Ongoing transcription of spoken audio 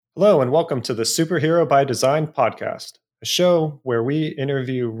Hello, and welcome to the Superhero by Design podcast, a show where we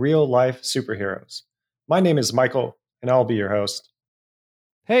interview real life superheroes. My name is Michael, and I'll be your host.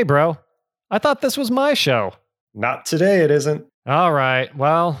 Hey, bro. I thought this was my show. Not today, it isn't. All right.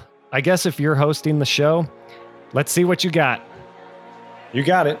 Well, I guess if you're hosting the show, let's see what you got. You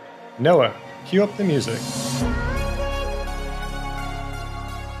got it. Noah, cue up the music.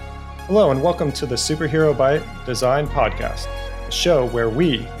 Hello, and welcome to the Superhero by Design podcast, a show where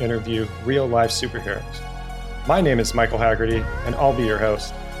we interview real life superheroes. My name is Michael Hagerty, and I'll be your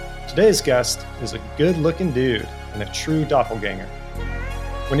host. Today's guest is a good-looking dude and a true doppelganger.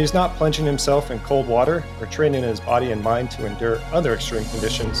 When he's not plunging himself in cold water or training his body and mind to endure other extreme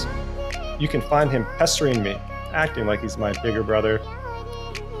conditions, you can find him pestering me, acting like he's my bigger brother.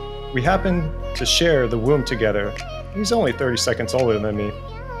 We happen to share the womb together. He's only 30 seconds older than me.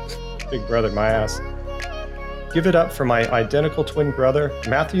 Big brother, my ass. Give it up for my identical twin brother,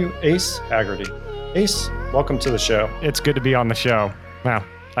 Matthew Ace Hagerty. Ace, welcome to the show. It's good to be on the show. Well,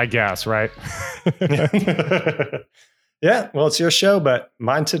 I guess, right? Yeah, well, it's your show, but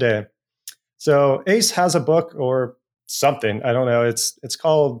mine today. So Ace has a book or something. I don't know. It's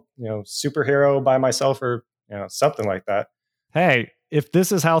called, Superhero by Myself or, something like that. Hey, if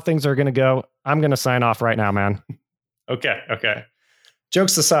this is how things are going to go, I'm going to sign off right now, man. Okay.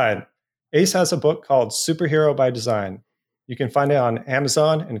 Jokes aside, Ace has a book called Superhero by Design. You can find it on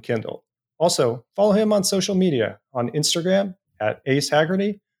Amazon and Kindle. Also, follow him on social media on Instagram at Ace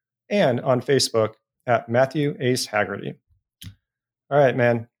Hagerty and on Facebook at Matthew Ace Hagerty. All right,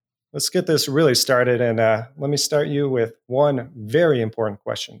 man, let's get this really started. And let me start you with one very important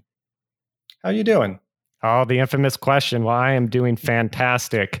question. How you doing? Oh, the infamous question. Well, I am doing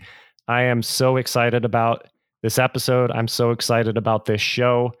fantastic. I am so excited about this episode. I'm so excited about this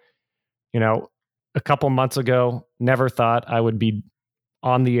show. A couple months ago, never thought I would be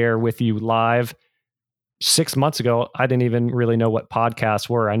on the air with you live. 6 months ago, I didn't even really know what podcasts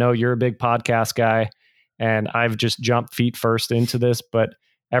were. I know you're a big podcast guy, and I've just jumped feet first into this. But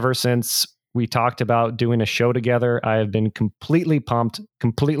ever since we talked about doing a show together, I have been completely pumped,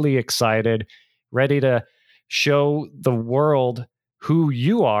 completely excited, ready to show the world who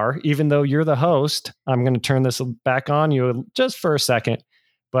you are, even though you're the host. I'm going to turn this back on you just for a second,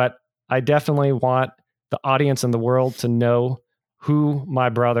 but I definitely want the audience and the world to know who my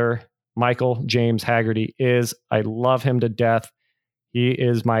brother, Michael James Hagerty, is. I love him to death. He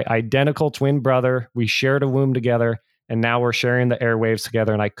is my identical twin brother. We shared a womb together, and now we're sharing the airwaves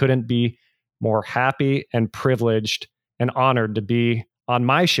together. And I couldn't be more happy and privileged and honored to be on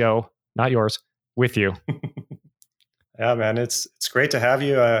my show, not yours, with you. Yeah, man, it's great to have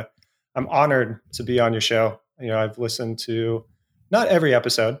you. I'm honored to be on your show. I've listened to not every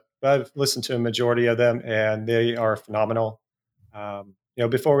episode, but I've listened to a majority of them, and they are phenomenal.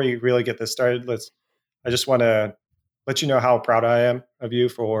 Before we really get this started, I just want to let you know how proud I am of you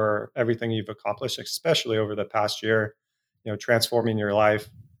for everything you've accomplished, especially over the past year, transforming your life,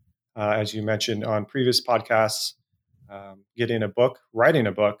 as you mentioned on previous podcasts, getting a book, writing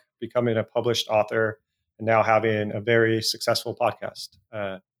a book, becoming a published author, and now having a very successful podcast.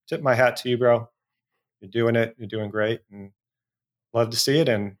 Tip my hat to you, bro. You're doing it. You're doing great, and love to see it.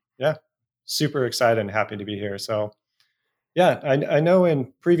 And yeah, super excited and happy to be here. So yeah, I know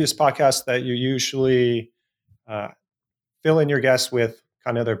in previous podcasts that you usually fill in your guests with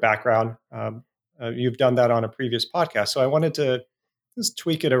kind of their background. You've done that on a previous podcast. So I wanted to just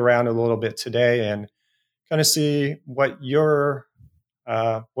tweak it around a little bit today and kind of see what your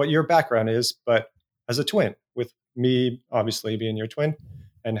background is, but as a twin, with me obviously being your twin,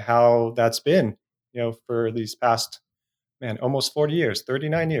 and how that's been, for these past, almost 40 years,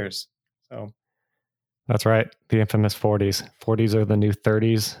 39 years. So that's right. The infamous 40s. 40s are the new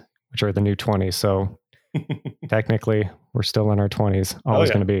 30s, which are the new 20s. So technically, we're still in our 20s. Always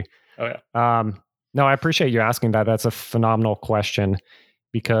going to be. Oh, yeah. No, I appreciate you asking that. That's a phenomenal question,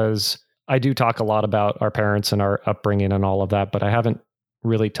 because I do talk a lot about our parents and our upbringing and all of that, but I haven't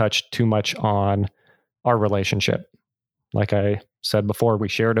really touched too much on our relationship. Like I said before, we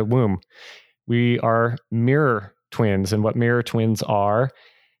shared a womb. We are mirror twins, and what mirror twins are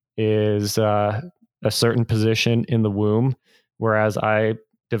is a certain position in the womb. Whereas I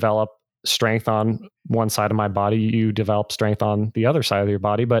develop strength on one side of my body, you develop strength on the other side of your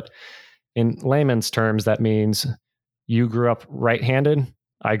body. But in layman's terms, that means you grew up right-handed,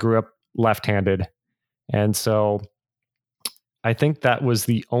 I grew up left-handed. And so I think that was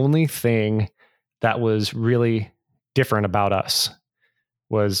the only thing that was really different about us,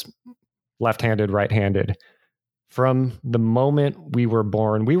 was left-handed, right-handed. From the moment we were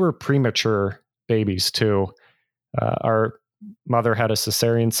born, we were premature babies too. Our mother had a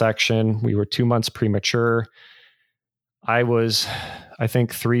cesarean section. We were 2 months premature. I was, I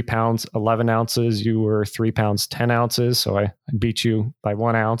think, 3 pounds, 11 ounces. You were 3 pounds, 10 ounces. So I beat you by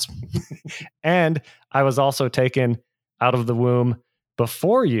 1 ounce. And I was also taken out of the womb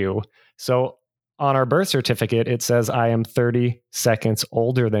before you. So on our birth certificate, it says I am 30 seconds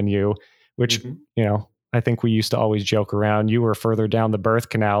older than you, which, I think we used to always joke around. You were further down the birth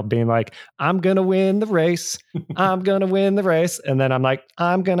canal being like, I'm going to win the race. I'm going to win the race. And then I'm like,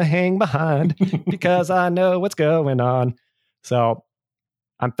 I'm going to hang behind because I know what's going on. So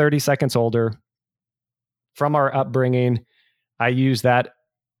I'm 30 seconds older. From our upbringing, I use that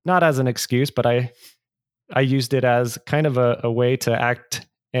not as an excuse, but I used it as kind of a way to act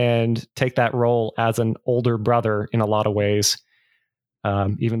and take that role as an older brother in a lot of ways.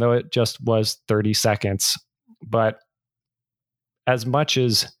 Even though it just was 30 seconds. But as much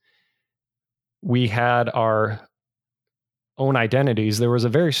as we had our own identities, there was a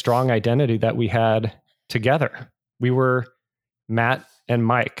very strong identity that we had together. We were Matt and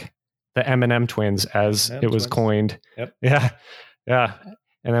Mike, the M&M twins, as it was coined. Yep. Yeah. Yeah.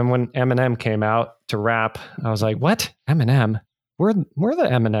 And then when Eminem came out to rap, I was like, what? Eminem? We're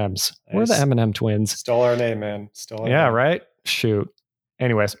the M&Ms. We're the M&M twins. Stole our name, man. Stole our name. Right? Shoot.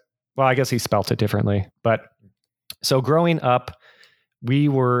 Anyways, well, I guess he spelt it differently. But so growing up, we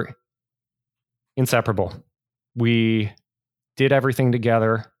were inseparable. We did everything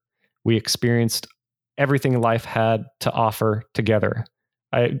together. We experienced everything life had to offer together.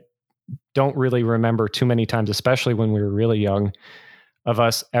 I don't really remember too many times, especially when we were really young, of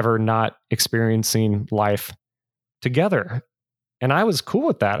us ever not experiencing life together. And I was cool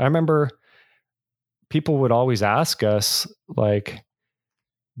with that. I remember people would always ask us, like,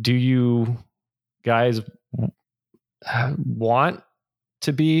 do you guys want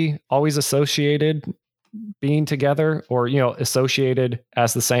to be always associated being together, or associated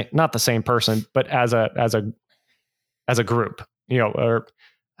as the same, not the same person, but as a group, or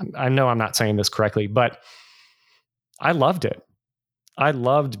I know I'm not saying this correctly, but I loved it. I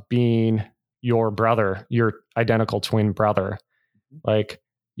loved being your brother, your identical twin brother. Like,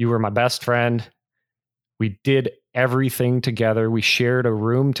 you were my best friend. We did everything together. We shared a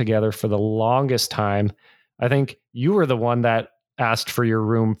room together for the longest time. I think you were the one that asked for your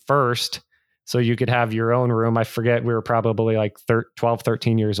room first so you could have your own room. I forget, we were probably like 12,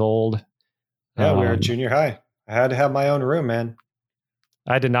 13 years old. Yeah, we were junior high. I had to have my own room, man.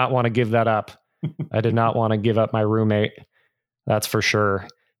 I did not want to give that up. I did not want to give up my roommate. That's for sure.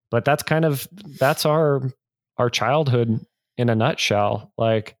 But that's our childhood in a nutshell.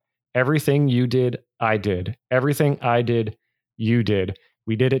 Like, everything you did, I did. Everything I did, you did.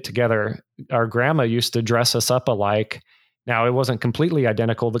 We did it together. Our grandma used to dress us up alike. Now, it wasn't completely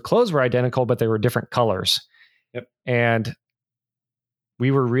identical. The clothes were identical, but they were different colors. Yep. And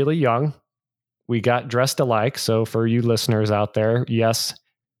we were really young. We got dressed alike. So for you listeners out there, yes,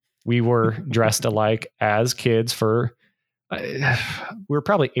 we were dressed alike as kids we were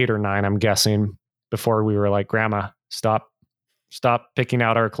probably 8 or 9, I'm guessing, before we were like, Grandma, stop picking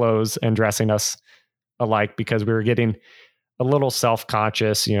out our clothes and dressing us alike, because we were getting a little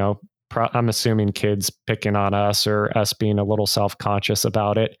self-conscious, I'm assuming kids picking on us or us being a little self-conscious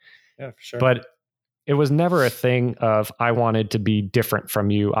about it. Yeah, for sure. But it was never a thing of, I wanted to be different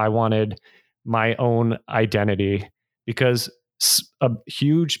from you. I wanted my own identity, because a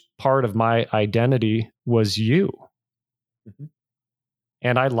huge part of my identity was you. Mm-hmm.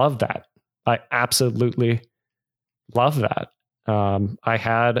 And I love that. I absolutely love that. I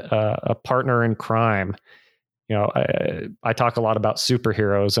had a partner in crime. I talk a lot about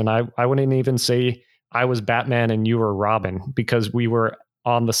superheroes, and I wouldn't even say I was Batman and you were Robin, because we were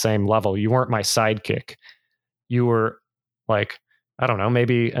on the same level. You weren't my sidekick. You were like, I don't know,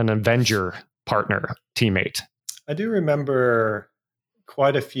 maybe an Avenger partner, teammate. I do remember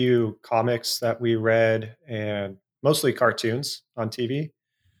quite a few comics that we read, and mostly cartoons on TV.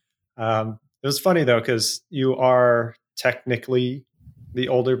 It was funny though, because you are technically the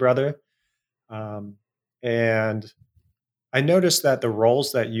older brother. And I noticed that the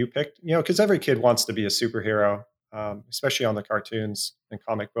roles that you picked, because every kid wants to be a superhero, especially on the cartoons and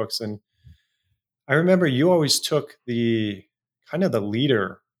comic books. And I remember you always took the kind of the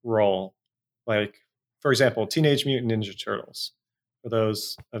leader role. Like, for example, Teenage Mutant Ninja Turtles. For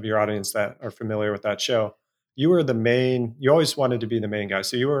those of your audience that are familiar with that show, you were you always wanted to be the main guy.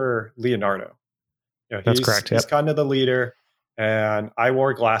 So you were Leonardo. That's correct. He's kind of the leader, and I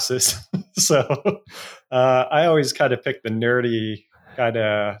wore glasses. So I always kind of picked the nerdy, kind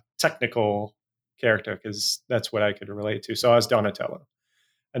of technical character, because that's what I could relate to. So I was Donatello.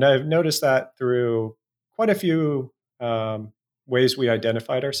 And I've noticed that through quite a few ways we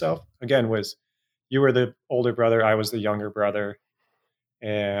identified ourselves. Again, was you were the older brother, I was the younger brother,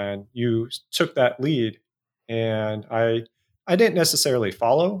 and you took that lead, and I didn't necessarily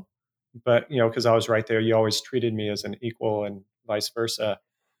follow, but because I was right there, you always treated me as an equal and vice versa.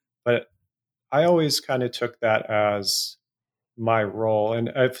 But I always kind of took that as my role, and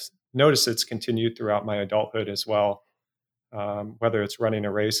I've noticed it's continued throughout my adulthood as well. Whether it's running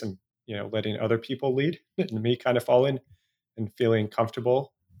a race and letting other people lead, and me kind of fall in and feeling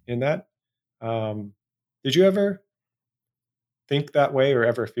comfortable in that. Um, did you ever think that way, or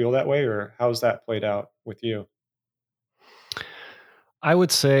ever feel that way, or how's that played out with you? I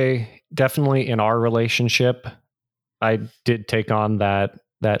would say definitely in our relationship, I did take on that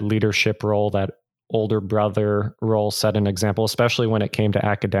leadership role, that older brother role, set an example, especially when it came to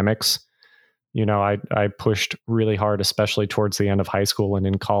academics. I pushed really hard, especially towards the end of high school and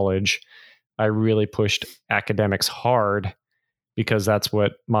in college. I really pushed academics hard because that's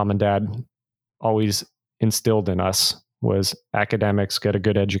what mom and dad always instilled in us was academics, get a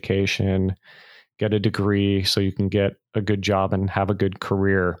good education, get a degree so you can get a good job and have a good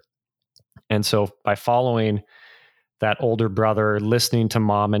career. And so by following that older brother, listening to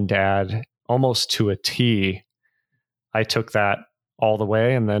mom and dad almost to a T, I took that all the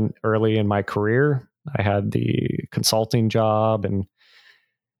way. And then early in my career, I had the consulting job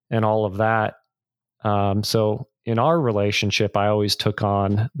and all of that. So in our relationship, I always took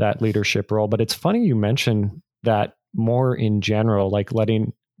on that leadership role. But it's funny you mentioned that more in general, like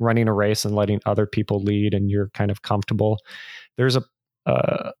running a race and letting other people lead, and you're kind of comfortable. There's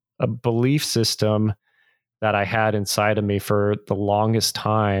a belief system that I had inside of me for the longest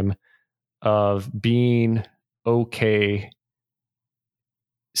time of being okay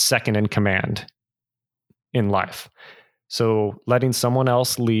second in command in life. So letting someone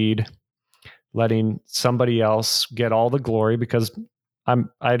else lead, letting somebody else get all the glory, because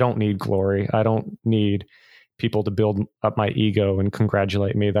I don't need glory. I don't need people to build up my ego and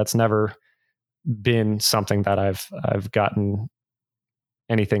congratulate me. That's never been something that I've gotten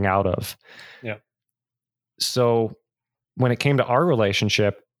anything out of. Yeah. So when it came to our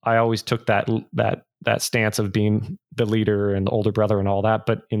relationship, I always took that stance of being the leader and the older brother and all that.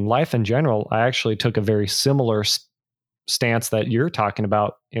 But in life in general, I actually took a very similar stance that you're talking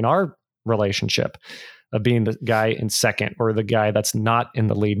about in our relationship, of being the guy in second or the guy that's not in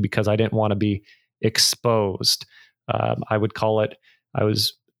the lead, because I didn't want to be exposed. I would call it, I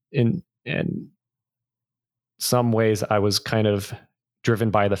was in some ways, I was kind of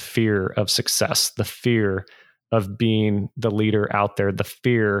driven by the fear of success, the fear of being the leader out there, the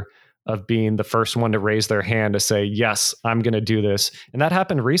fear of being the first one to raise their hand to say, yes, I'm going to do this. And that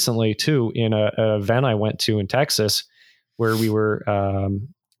happened recently too, in an event I went to in Texas, where we were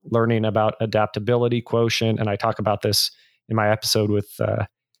learning about adaptability quotient. And I talk about this in my episode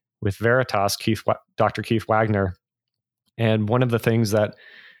with Veritas, Dr. Keith Wagner. And one of the things that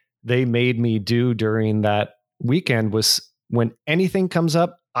they made me do during that weekend was, when anything comes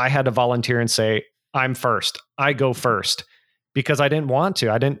up, I had to volunteer and say, I'm first. I go first, because I didn't want to.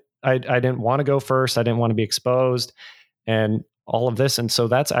 I didn't want to go first. I didn't want to be exposed and all of this. And so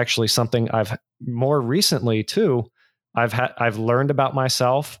that's actually something I've more recently too. I've learned about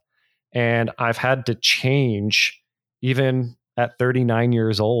myself, and I've had to change even at 39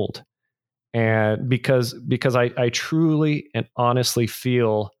 years old. And because I truly and honestly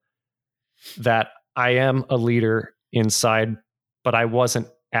feel that I am a leader inside, but I wasn't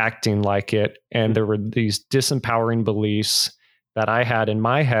acting like it. And there were these disempowering beliefs that I had in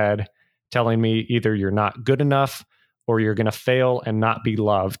my head telling me either you're not good enough or you're going to fail and not be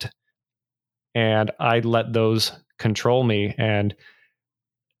loved. And I let those control me. And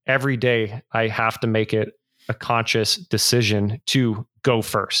every day I have to make it a conscious decision to go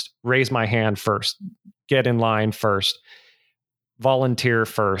first, raise my hand first, get in line first, volunteer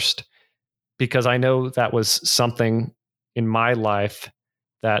first, because I know that was something in my life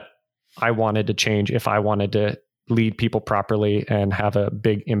that I wanted to change if I wanted to lead people properly and have a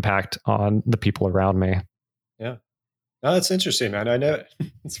big impact on the people around me. Yeah. No, that's interesting, man. I know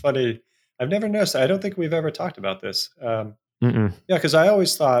it's funny. I've never noticed. I don't think we've ever talked about this. Yeah, because I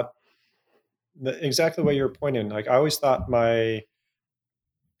always thought exactly what you were pointing. Like I always thought my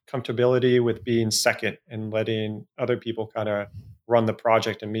comfortability with being second and letting other people kind of run the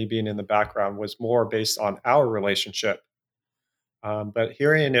project and me being in the background was more based on our relationship. But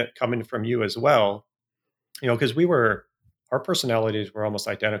hearing it coming from you as well, because our personalities were almost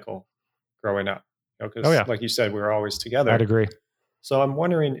identical growing up. Oh Because yeah, like you said, we were always I'd together. agree. So I'm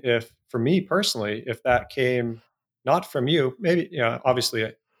wondering if, for me personally, if that came not from you, maybe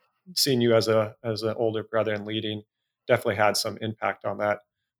obviously seeing you as an older brother and leading, definitely had some impact on that.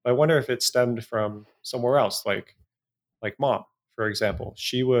 But I wonder if it stemmed from somewhere else, like mom, for example.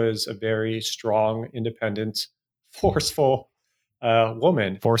 She was a very strong, independent, forceful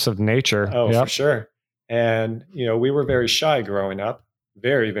woman. Force of nature. Oh, for Yep. sure. And, we were very shy growing up,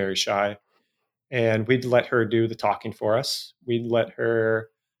 very, very shy. And we'd let her do the talking for us. We'd let her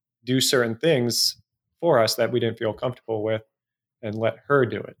do certain things for us that we didn't feel comfortable with and let her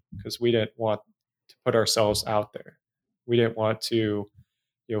do it because we didn't want to put ourselves out there. We didn't want to,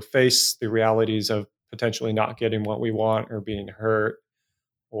 face the realities of potentially not getting what we want or being hurt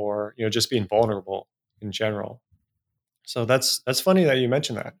or, just being vulnerable in general. So that's funny that you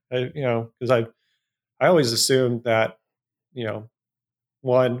mentioned that. Because I always assumed that, you know,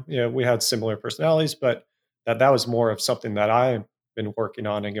 one, we had similar personalities, but that was more of something that I've been working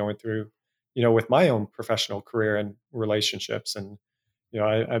on and going through, with my own professional career and relationships. And,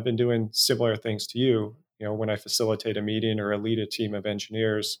 I've been doing similar things to you, when I facilitate a meeting or lead a team of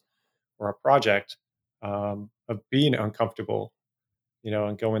engineers or a project, of being uncomfortable,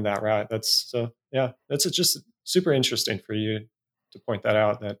 and going that route. That's just super interesting for you to point that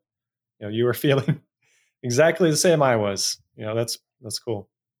out that, you were feeling exactly the same I was. That's cool.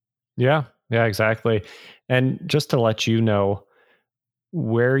 Yeah. Yeah, exactly. And just to let you know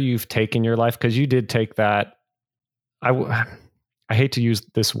where you've taken your life, because you did take that. I hate to use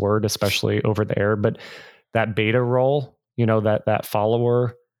this word, especially over the air, but that beta role, that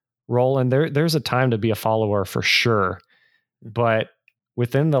follower role. And there's a time to be a follower for sure. But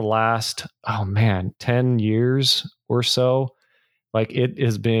within the last, 10 years or so, like it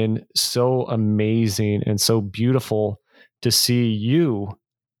has been so amazing and so beautiful to see you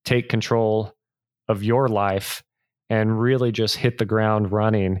take control of your life and really just hit the ground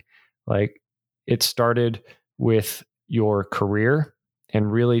running. Like it started with your career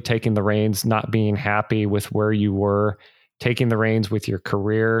and really taking the reins, not being happy with where you were, taking the reins with your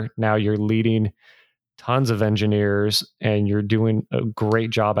career. Now you're leading tons of engineers and you're doing a great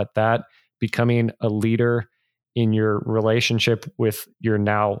job at that, becoming a leader in your relationship with your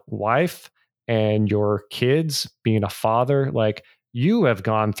now wife and your kids, being a father. Like you have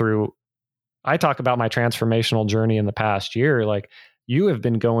gone through, I talk about my transformational journey in the past year. Like you have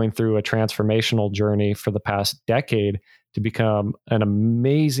been going through a transformational journey for the past decade to become an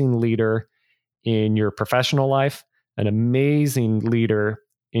amazing leader in your professional life, an amazing leader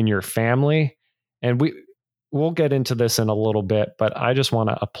in your family. And we'll get into this in a little bit, but I just want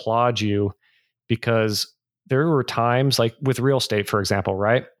to applaud you because there were times like with real estate, for example,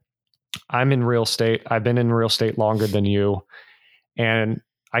 right? I'm in real estate. I've been in real estate longer than you. And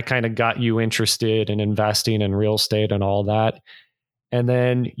I kind of got you interested in investing in real estate and all that. And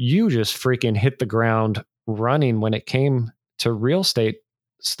then you just freaking hit the ground running when it came to real estate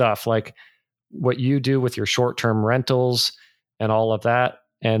stuff, like what you do with your short-term rentals and all of that.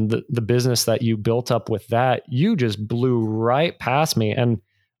 And the business that you built up with that, you just blew right past me. And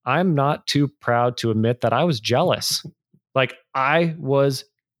I'm not too proud to admit that I was jealous. Like I was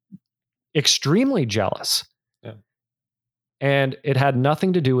extremely jealous. Yeah. And it had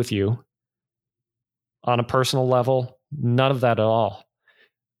nothing to do with you on a personal level, none of that at all.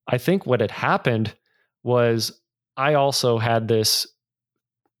 I think what had happened was I also had this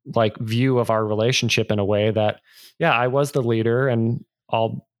like view of our relationship in a way that, yeah, I was the leader and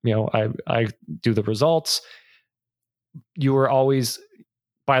I do the results. You were always,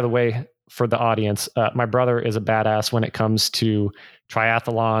 by the way, for the audience, my brother is a badass when it comes to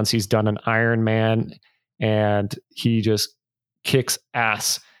triathlons. He's done an Ironman and he just kicks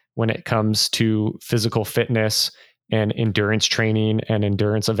ass when it comes to physical fitness and endurance training and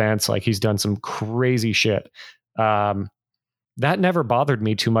endurance events. Like he's done some crazy shit. That never bothered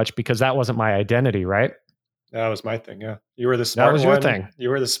me too much because that wasn't my identity, right? That was my thing. Yeah. You were the smart one. That was your thing. You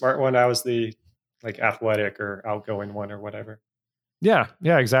were the smart one. I was the like athletic or outgoing one or whatever. Yeah,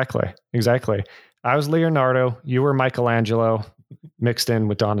 exactly. I was Leonardo, you were Michelangelo mixed in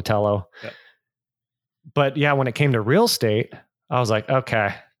with Donatello. Yeah. But yeah, when it came to real estate, I was like,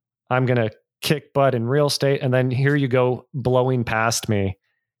 okay, I'm going to kick butt in real estate. And then here you go blowing past me,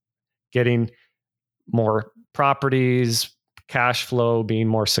 getting more properties, cash flow, being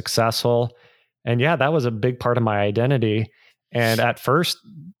more successful. And yeah, that was a big part of my identity. And at first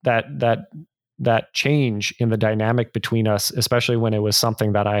that change in the dynamic between us, especially when it was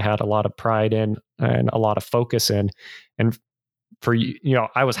something that I had a lot of pride in and a lot of focus in. And for you,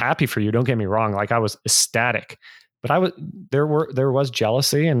 I was happy for you. Don't get me wrong. Like I was ecstatic, but there was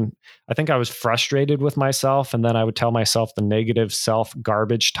jealousy. And I think I was frustrated with myself. And then I would tell myself the negative self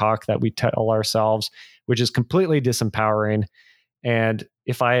garbage talk that we tell ourselves, which is completely disempowering. And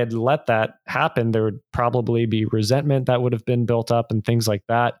if I had let that happen, there would probably be resentment that would have been built up and things like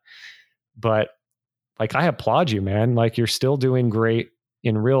that. But like, I applaud you, man. Like, you're still doing great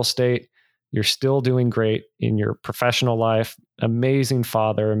in real estate. You're still doing great in your professional life. Amazing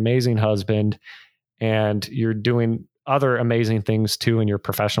father, amazing husband. And you're doing other amazing things too in your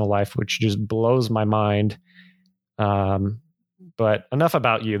professional life, which just blows my mind. But enough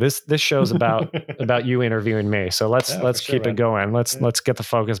about you. This show's about you interviewing me. So let's keep it going. Let's get the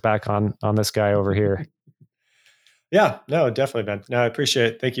focus back on this guy over here. Yeah, no, definitely, Ben. No, I appreciate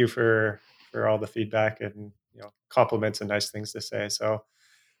it. Thank you for all the feedback and compliments and nice things to say. So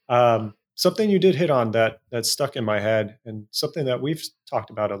something you did hit on that stuck in my head, and something that we've talked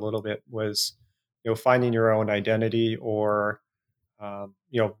about a little bit, was finding your own identity, or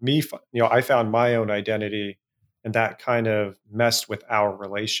I found my own identity, and that kind of messed with our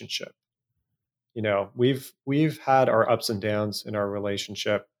relationship. We've had our ups and downs in our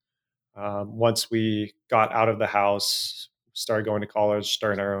relationship. Once we got out of the house, started going to college,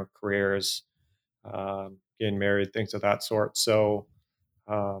 starting our own careers, getting married, things of that sort. So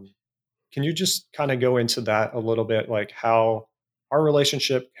can you just kind of go into that a little bit, like how our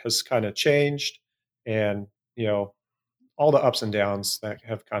relationship has kind of changed, and all the ups and downs that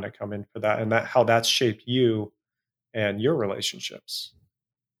have kind of come in for that, and that how that's shaped you and your relationships?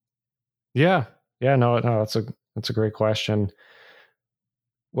 Yeah. No, that's a great question.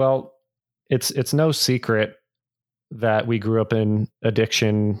 Well, it's no secret that we grew up in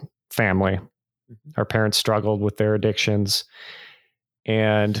addiction family. Mm-hmm. Our parents struggled with their addictions,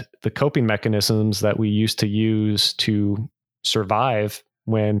 and the coping mechanisms that we used to use to survive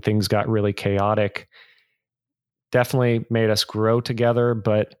when things got really chaotic definitely made us grow together.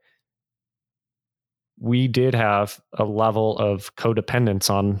 But we did have a level of codependence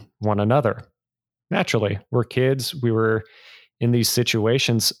on one another. Naturally, we're kids. We were in these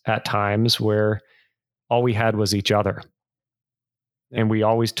situations at times where all we had was each other. And we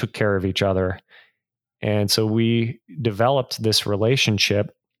always took care of each other. And so we developed this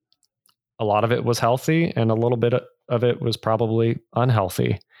relationship. A lot of it was healthy, and a little bit of it was probably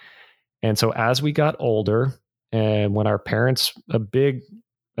unhealthy. And so as we got older, and when our parents, a big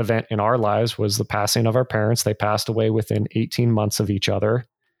event in our lives was the passing of our parents. They passed away within 18 months of each other.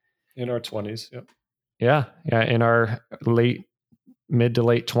 In our 20s, yep. Yeah, in our mid to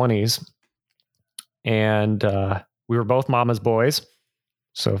late 20s. And we were both mama's boys.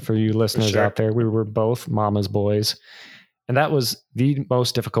 So for you listeners out there, we were both mama's boys. And that was the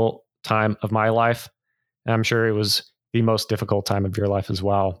most difficult time of my life. And I'm sure it was the most difficult time of your life as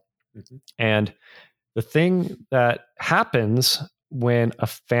well. Mm-hmm. And the thing that happens when a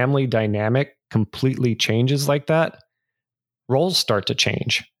family dynamic completely changes like that, roles start to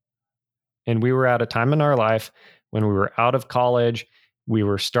change. And we were at a time in our life when we were out of college, we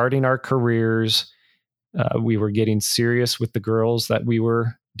were starting our careers, we were getting serious with the girls that we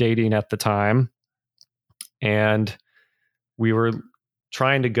were dating at the time, and we were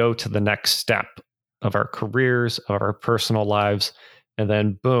trying to go to the next step of our careers, of our personal lives. And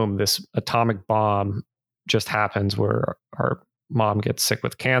then boom, this atomic bomb just happens where our mom gets sick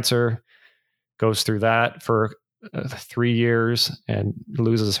with cancer, goes through that for 3 years and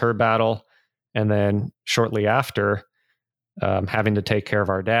loses her battle. And then shortly after, having to take care of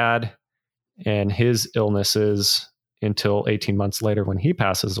our dad and his illnesses until 18 months later when he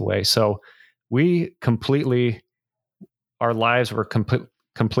passes away. So our lives were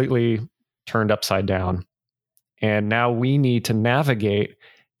completely turned upside down. And now we need to navigate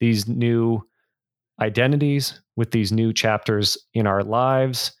these new identities with these new chapters in our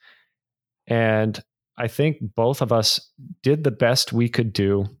lives. And I think both of us did the best we could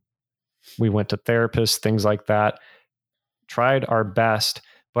do. We went to therapists, things like that, tried our best,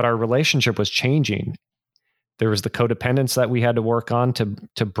 but our relationship was changing. There was the codependence that we had to work on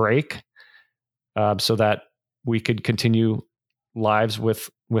to break, so that we could continue lives with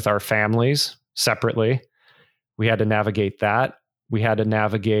our families separately. We had to navigate that. We had to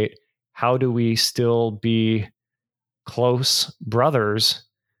navigate, how do we still be close brothers,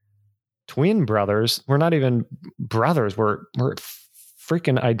 twin brothers? We're not even brothers. We're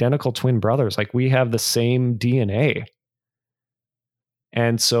freaking identical twin brothers. Like, we have the same DNA.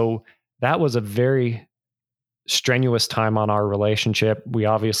 And so that was a very strenuous time on our relationship. We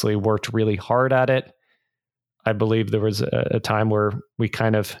obviously worked really hard at it. I believe there was a time where we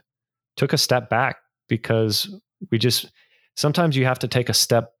kind of took a step back, because sometimes you have to take a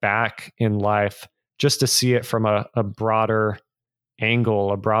step back in life just to see it from a broader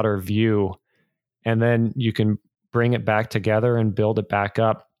angle, a broader view. And then you can bring it back together and build it back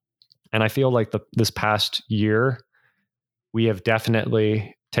up. And I feel like this past year, we have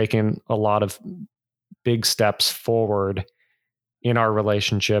definitely taken a lot of big steps forward in our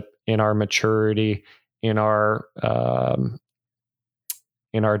relationship, in our maturity, in our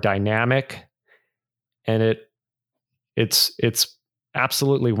dynamic, and it's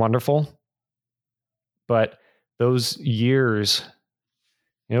absolutely wonderful. But those years,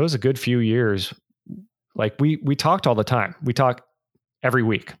 it was a good few years. Like we talked all the time. We talk every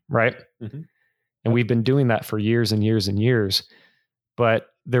week, right? Mm-hmm. And we've been doing that for years and years and years. But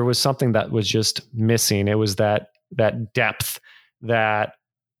there was something that was just missing. It was that depth, that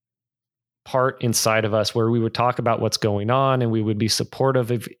part inside of us where we would talk about what's going on and we would be supportive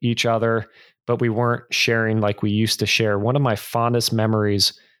of each other, but we weren't sharing like we used to share. One of my fondest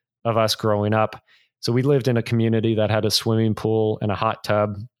memories of us growing up. So we lived in a community that had a swimming pool and a hot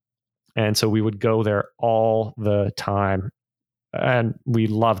tub. And so we would go there all the time and we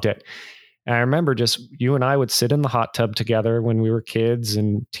loved it. And I remember just you and I would sit in the hot tub together when we were kids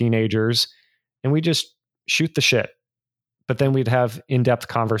and teenagers, and we just shoot the shit. But then we'd have in-depth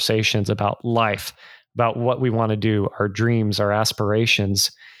conversations about life, about what we want to do, our dreams, our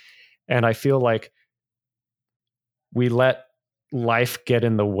aspirations. And I feel like we let life get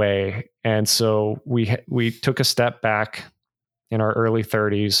in the way. And so we took a step back in our early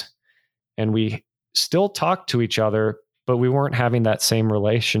 30s, and we still talked to each other, but we weren't having that same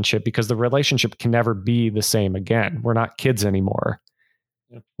relationship because the relationship can never be the same again. We're not kids anymore.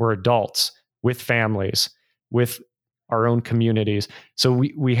 Yeah. We're adults with families, with our own communities. So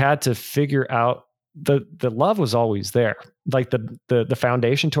we had to figure out the love was always there. Like the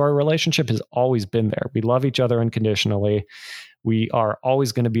foundation to our relationship has always been there. We love each other unconditionally. We are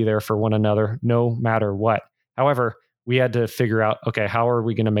always going to be there for one another, no matter what. However, we had to figure out, okay, how are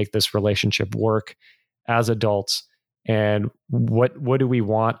we going to make this relationship work as adults? And what do we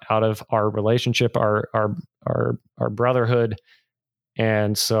want out of our relationship, our brotherhood?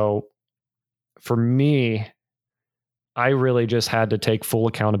 And so for me, I really just had to take full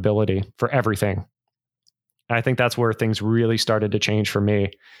accountability for everything. And I think that's where things really started to change for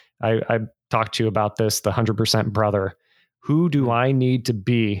me. I talked to you about this, the 100% brother. Who do I need to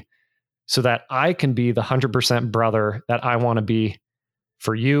be so that I can be the 100% brother that I want to be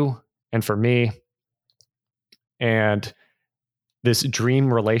for you and for me? And this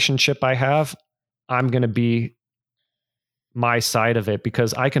dream relationship I have, I'm going to be my side of it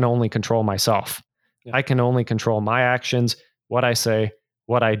because I can only control myself. Yeah. I can only control my actions, what I say,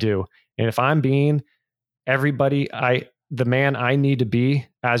 what I do. And if I'm being the man I need to be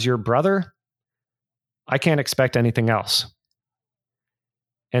as your brother, I can't expect anything else.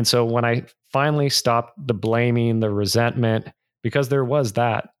 And so when I finally stopped the blaming, the resentment, because there was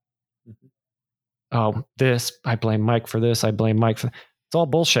that, I blame Mike for this, I blame Mike for, it's all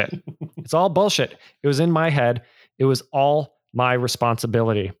bullshit. It's all bullshit. It was in my head. It was all my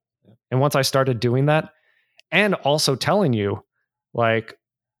responsibility. And once I started doing that, and also telling you, like,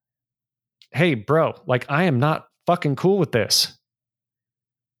 hey, bro, like, I am not fucking cool with this.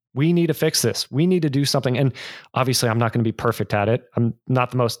 We need to fix this. We need to do something. And obviously, I'm not going to be perfect at it. I'm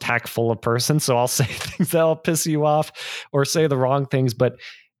not the most tactful of person. So I'll say things that'll piss you off or say the wrong things. But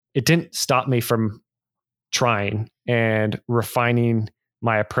it didn't stop me from trying and refining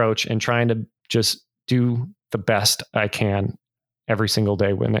my approach and trying to just do the best I can every single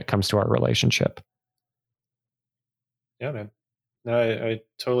day when it comes to our relationship. Yeah, man. No, I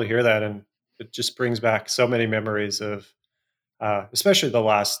totally hear that. And it just brings back so many memories of, especially the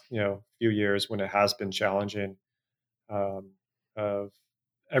last, few years when it has been challenging, of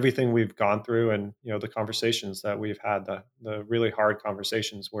everything we've gone through and, the conversations that we've had, the really hard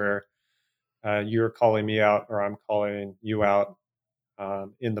conversations where you're calling me out or I'm calling you out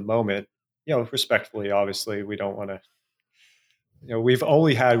in the moment, respectfully. Obviously, we don't want to, we've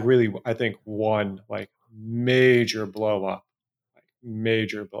only had really, I think, one like major blow up,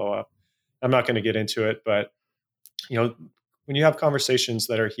 major blow up. I'm not going to get into it, but when you have conversations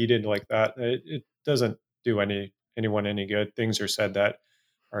that are heated like that, it doesn't do anyone any good. Things are said that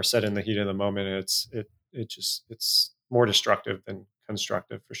are said in the heat of the moment. It's more destructive than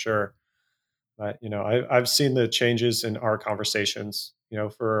constructive for sure. But I've seen the changes in our conversations.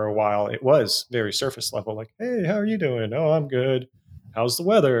 For a while it was very surface level, like, hey, how are you doing? Oh, I'm good. How's the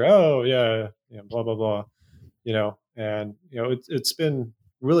weather? Oh, yeah, blah blah blah. And it's been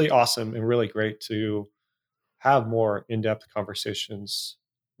really awesome and really great to have more in-depth conversations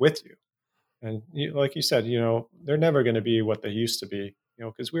with you. And like you said, they're never going to be what they used to be,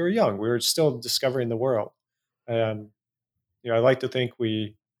 because we were young, we were still discovering the world. And I like to think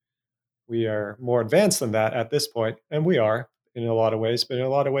we are more advanced than that at this point, and we are in a lot of ways, but in a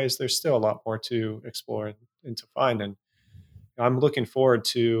lot of ways there's still a lot more to explore and to find. And I'm looking forward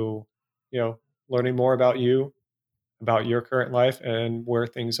to, learning more about you, about your current life, and where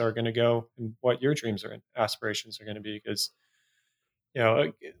things are going to go, and what your dreams and aspirations are going to be. Because,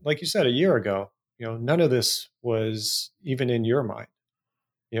 like you said, a year ago, none of this was even in your mind,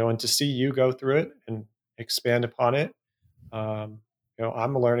 and to see you go through it and expand upon it, um,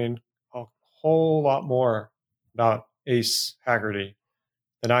 I'm learning a whole lot more about Ace Hagerty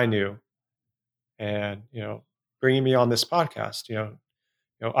than I knew. And, bringing me on this podcast,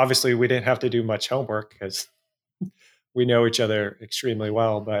 obviously we didn't have to do much homework because we know each other extremely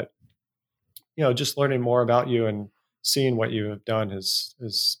well, but, just learning more about you and seeing what you have done has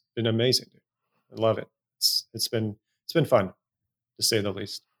been amazing. I love it. It's been fun, to say the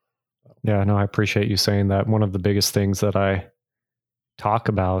least. Yeah, no, I appreciate you saying that. One of the biggest things that I talk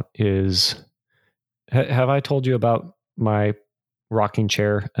about is, have I told you about my rocking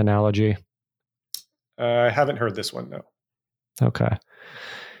chair analogy? I haven't heard this one, though. Okay.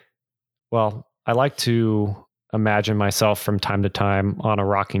 Well, I like to imagine myself from time to time on a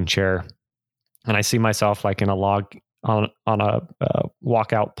rocking chair, and I see myself like in a log on a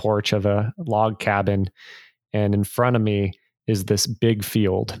walkout porch of a log cabin, and in front of me is this big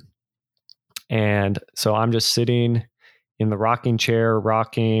field. And so I'm just sitting in the rocking chair,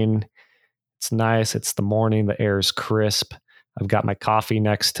 rocking. It's nice. It's the morning. The air is crisp. I've got my coffee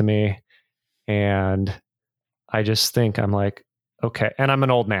next to me. And I just think, I'm like, okay. And I'm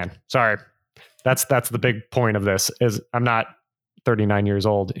an old man. Sorry. That's the big point of this, is I'm not 39 years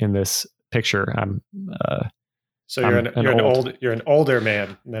old in this picture. So you're an older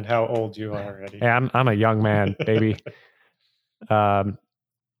man than how old you are already. Yeah, I'm a young man, baby.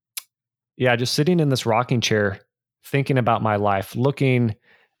 Yeah, just sitting in this rocking chair, thinking about my life, looking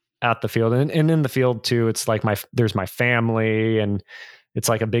at the field, and in the field too, it's like there's my family, and it's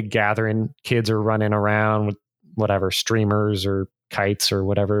like a big gathering. Kids are running around with whatever, streamers or kites or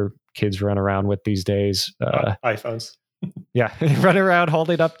whatever kids run around with these days. iPhones. Yeah, running around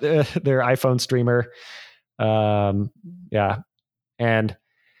holding up their iPhone streamer. Yeah, and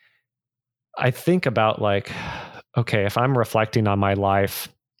I think about like, okay, if I'm reflecting on my life,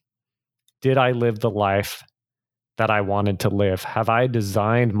 did I live the life that I wanted to live? Have I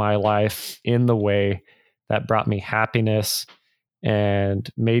designed my life in the way that brought me happiness and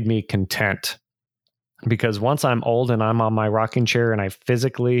made me content? Because once I'm old and I'm on my rocking chair and I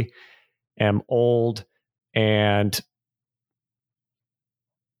physically am old and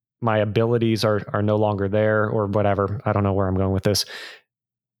my abilities are no longer there or whatever, I don't know where I'm going with this.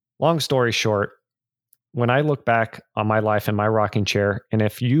 Long story short, when I look back on my life in my rocking chair, and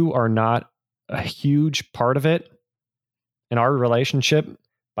if you are not a huge part of it, and our relationship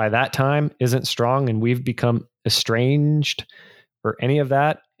by that time isn't strong, and we've become estranged or any of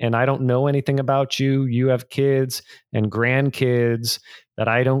that, and I don't know anything about you, you have kids and grandkids that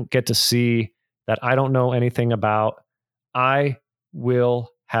I don't get to see, that I don't know anything about, I will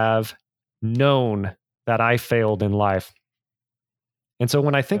have known that I failed in life. And so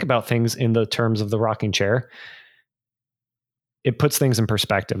when I think about things in the terms of the rocking chair, it puts things in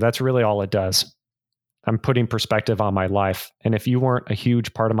perspective. That's really all it does. I'm putting perspective on my life. And if you weren't a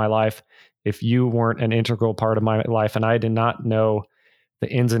huge part of my life, if you weren't an integral part of my life, and I did not know the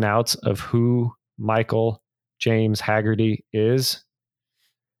ins and outs of who Michael James Hagerty is,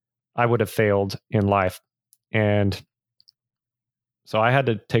 I would have failed in life. And so I had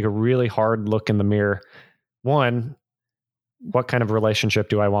to take a really hard look in the mirror. One, what kind of relationship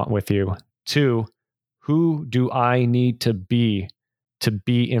do I want with you? Two, who do I need to be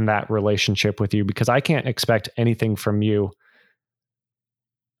in that relationship with you? Because I can't expect anything from you.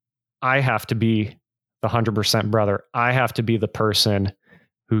 I have to be the 100% brother. I have to be the person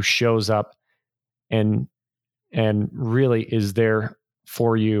who shows up and really is there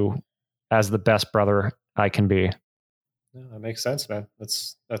for you as the best brother I can be. Yeah, that makes sense, man.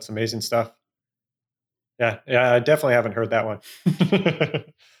 That's amazing stuff. Yeah, I definitely haven't heard that one.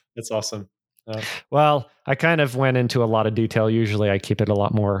 That's awesome. Well, I kind of went into a lot of detail. Usually I keep it a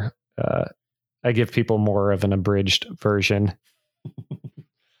lot more, I give people more of an abridged version.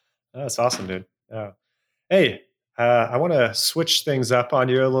 That's awesome, dude. Yeah. Hey, I want to switch things up on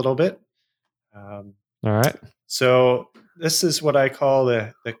you a little bit. All right. So this is what I call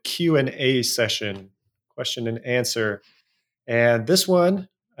the Q&A session, question and answer. And this one,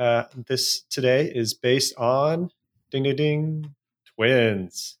 this today is based on ding ding ding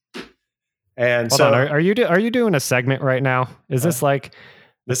twins. And hold on, are you doing a segment right now? Is this like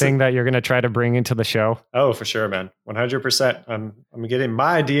the thing that you're going to try to bring into the show? Oh, for sure, man. 100%. I'm getting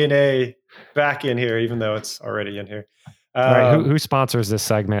my DNA back in here, even though it's already in here. All right. Who sponsors this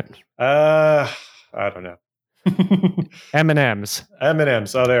segment? I don't know. M&M's.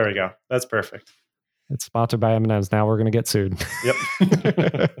 M&M's. Oh, there we go. That's perfect. It's sponsored by M&M's. Now we're going to get sued.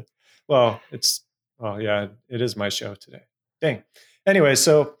 Yep. Well, yeah, it is my show today. Dang. Anyway,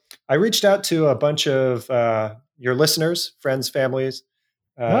 so I reached out to a bunch of your listeners, friends, families.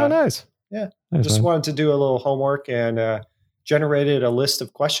 Oh, nice. Yeah. Nice, Just man. wanted to do a little homework and generated a list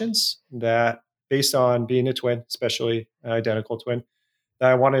of questions that, based on being a twin, especially an identical twin, that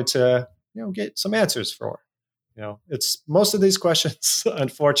I wanted to, get some answers for. It's most of these questions,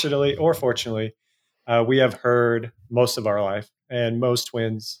 unfortunately or fortunately, we have heard most of our life, and most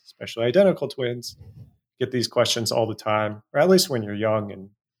twins, especially identical twins, get these questions all the time, or at least when you're young and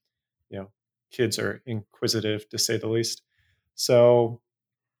kids are inquisitive, to say the least. So,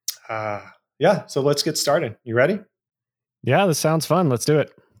 yeah, so let's get started. You ready? Yeah, this sounds fun. Let's do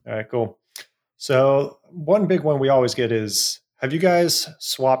it. All right, cool. So, one big one we always get is, have you guys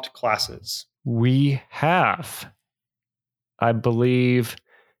swapped classes? We have, I believe,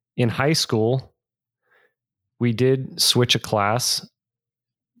 in high school, we did switch a class,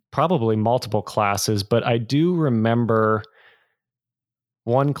 probably multiple classes, but I do remember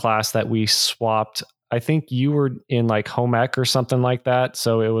one class that we swapped. I think you were in like home ec or something like that.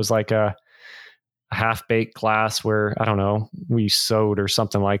 So it was like a half-baked class where, I don't know, we sewed or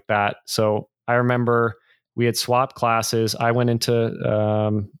something like that. So I remember we had swapped classes. I went into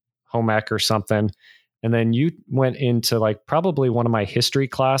home ec or something. And then you went into like probably one of my history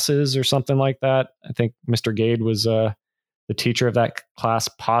classes or something like that. I think Mr. Gade was the teacher of that class,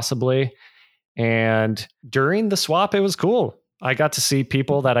 possibly. And during the swap, it was cool. I got to see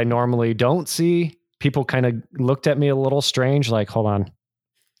people that I normally don't see. People kind of looked at me a little strange, like, hold on,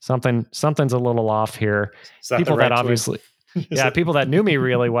 something's a little off here. People that obviously, yeah, people that knew me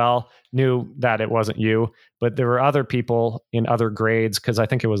really well knew that it wasn't you, but there were other people in other grades, because I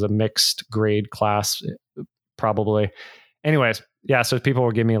think it was a mixed grade class, probably. Anyways, yeah, so people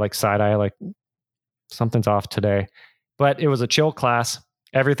were giving me like side eye, like something's off today. But it was a chill class.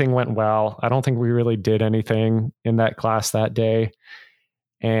 Everything went well. I don't think we really did anything in that class that day.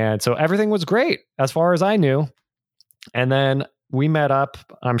 And so everything was great as far as I knew. And then we met up,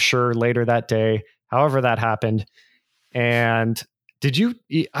 I'm sure, later that day, however that happened. And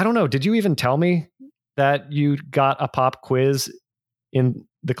I don't know, did you even tell me that you got a pop quiz in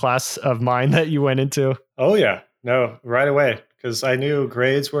the class of mine that you went into? Oh, yeah. No, right away, because I knew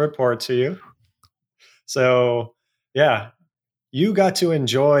grades were important to you. So, yeah, you got to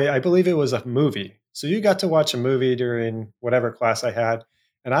enjoy, I believe it was a movie. So you got to watch a movie during whatever class I had.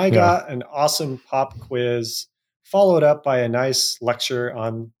 And I got an awesome pop quiz, followed up by a nice lecture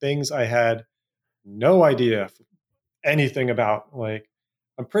on things I had no idea anything about. Like,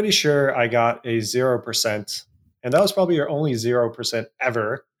 I'm pretty sure I got a 0%. And that was probably your only 0%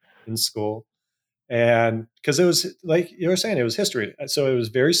 ever in school. And because it was, like you were saying, it was history. So it was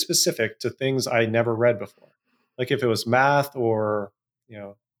very specific to things I never read before. Like if it was math or,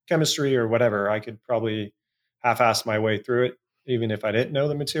 chemistry or whatever, I could probably half-ass my way through it, even if I didn't know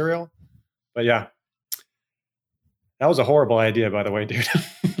the material. But yeah, that was a horrible idea, by the way, dude.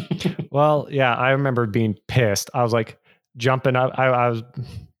 Well, yeah, I remember being pissed. I was like jumping up. I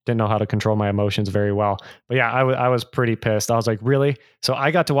didn't know how to control my emotions very well. But yeah, I was pretty pissed. I was like, really? So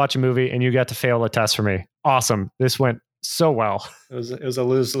I got to watch a movie and you got to fail a test for me. Awesome. This went so well. It was a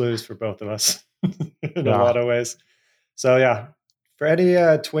lose-lose for both of us in a lot of ways. So yeah, for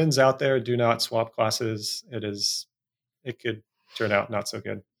any twins out there, do not swap classes. It could turn out not so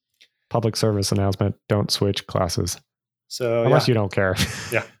good. Public service announcement: don't switch classes. So unless you don't care.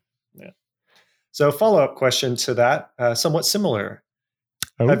 Yeah. So follow-up question to that, somewhat similar.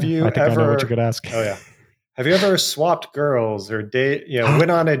 Oh, I think I know what you could ask. Oh yeah. Have you ever swapped girls or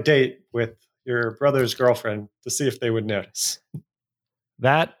went on a date with your brother's girlfriend to see if they would notice?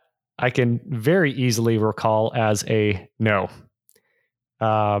 That I can very easily recall as a no.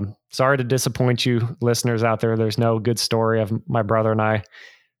 Sorry to disappoint you listeners out there. There's no good story of my brother and I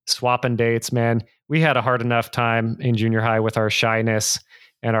swapping dates, man. We had a hard enough time in junior high with our shyness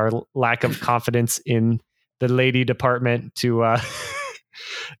and our lack of confidence in the lady department to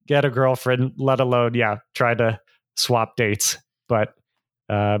get a girlfriend, let alone, try to swap dates. But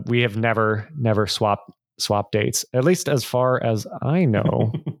we have never swapped dates, at least as far as I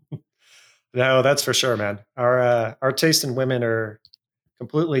know. No, that's for sure, man. Our taste in women are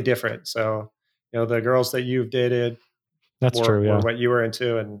completely different. So, the girls that you've dated, that's true, yeah, or what you were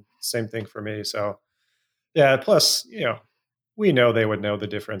into, and same thing for me. So, yeah. Plus, we know they would know the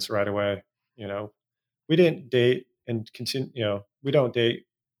difference right away. We didn't date and continue. We don't date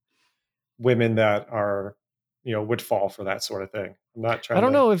women that are would fall for that sort of thing. I'm not I trying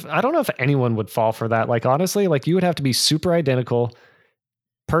don't to. know if anyone would fall for that. Like honestly, like you would have to be super identical,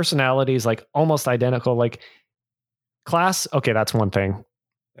 personalities like almost identical. Like class, okay, that's one thing.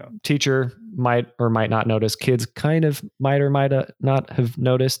 Yeah. Teacher might or might not notice. Kids kind of might or might not have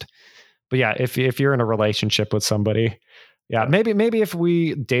noticed. But yeah, if you're in a relationship with somebody, yeah, maybe if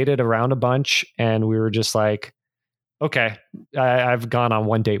we dated around a bunch and we were just like, okay, I've gone on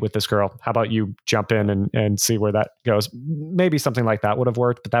one date with this girl. How about you jump in and see where that goes? Maybe something like that would have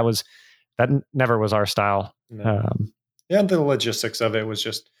worked, but that never was our style. No. And the logistics of it was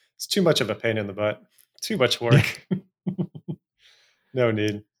just, it's too much of a pain in the butt, too much work. No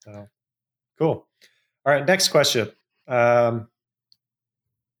need. So, cool. All right, next question. I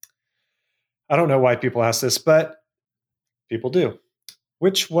don't know why people ask this, but people do.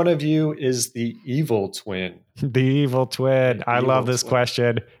 Which one of you is the evil twin? The evil twin. The I love evil this twin.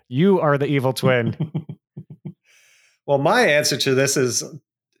 question. You are the evil twin. Well, my answer to this is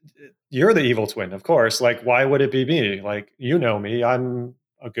you're the evil twin, of course. Like, why would it be me? Like, you know me. I'm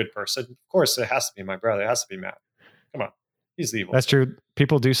a good person. Of course, it has to be my brother. It has to be Matt. Come on. He's the evil That's twin. true.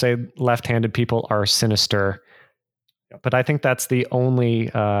 People do say left-handed people are sinister, but I think that's the only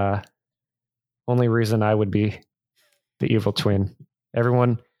reason I would be the evil twin.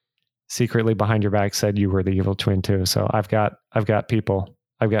 Everyone secretly behind your back said you were the evil twin too. So I've got people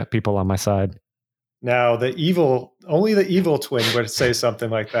on my side. Now, only the evil twin would say something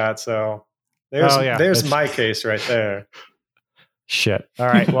like that. So there's my case right there. Shit. All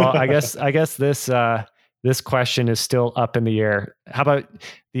right. Well, I guess this question is still up in the air. How about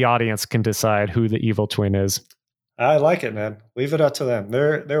the audience can decide who the evil twin is? I like it, man. Leave it up to them.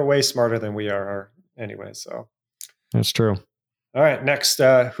 They're way smarter than we are anyway. So that's true. All right. Next,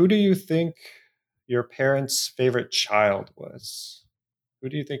 who do you think your parents' favorite child was? Who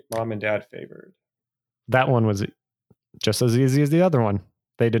do you think mom and dad favored? That one was just as easy as the other one.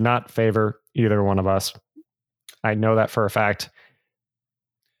 They did not favor either one of us. I know that for a fact.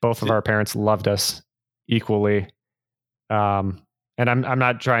 Both of our parents loved us equally. And I'm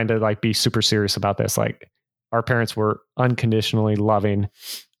not trying to like be super serious about this. Like our parents were unconditionally loving,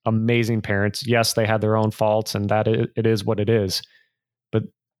 amazing parents. Yes, they had their own faults and it is what it is. But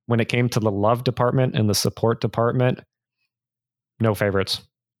when it came to the love department and the support department, no favorites.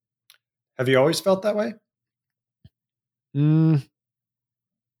 Have you always felt that way? Mm.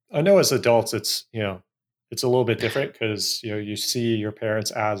 I know as adults, it's a little bit different because you see your parents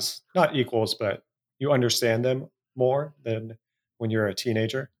as not equals, but you understand them more than when you're a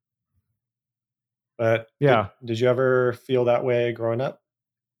teenager. But yeah, did you ever feel that way growing up?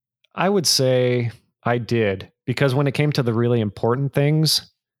 I would say I did, because when it came to the really important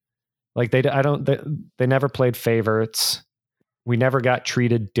things, like they never played favorites. We never got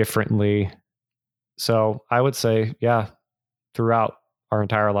treated differently. So I would say, yeah, throughout our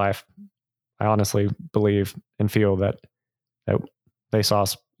entire life, I honestly believe and feel that they saw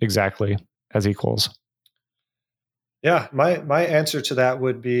us exactly as equals. Yeah, my answer to that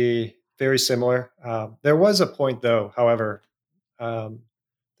would be very similar. There was a point, though, however, I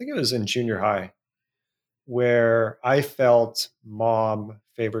think it was in junior high, where I felt mom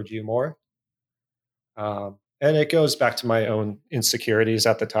favored you more. And it goes back to my own insecurities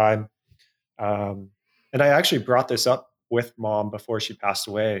at the time. And I actually brought this up with mom before she passed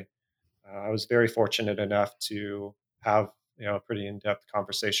away. I was very fortunate enough to have a pretty in-depth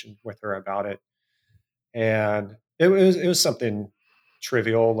conversation with her about it, and it was something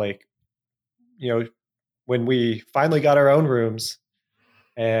trivial, like when we finally got our own rooms,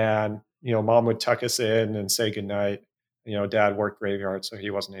 and mom would tuck us in and say goodnight. Dad worked graveyard, so he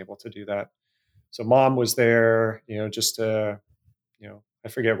wasn't able to do that. So mom was there, just to I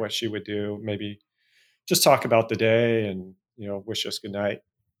forget what she would do, maybe just talk about the day and wish us goodnight.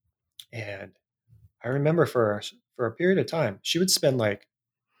 And I remember for a period of time, she would spend like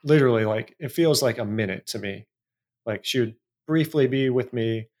literally, like, it feels like a minute to me. Like, she would briefly be with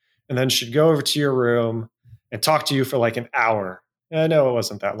me, and then she'd go over to your room and talk to you for like an hour. And I know it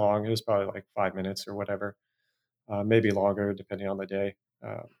wasn't that long; it was probably like 5 minutes or whatever, maybe longer depending on the day.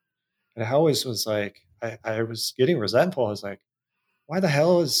 And I always was like, I was getting resentful. I was like, why the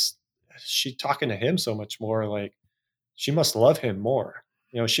hell is she talking to him so much more? Like, she must love him more.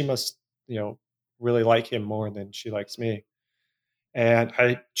 She must, really like him more than she likes me. And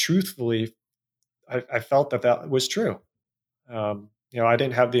I truthfully, I felt that was true. I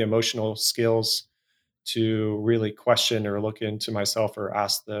didn't have the emotional skills to really question or look into myself or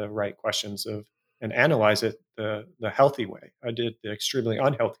ask the right questions of and analyze it the healthy way. I did the extremely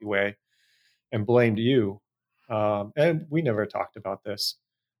unhealthy way and blamed you. And we never talked about this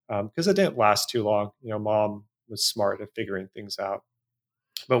because it didn't last too long. Mom was smart at figuring things out.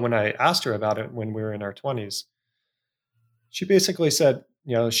 But when I asked her about it when we were in our 20s, she basically said,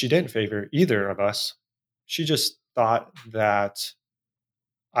 she didn't favor either of us. She just thought that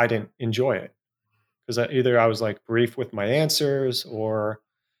I didn't enjoy it because either I was like brief with my answers or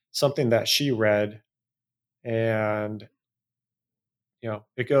something that she read. And,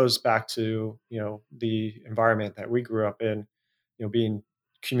 it goes back to, the environment that we grew up in, being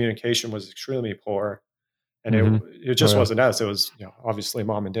communication was extremely poor. And Mm-hmm. it Oh, just yeah. wasn't us. It was, obviously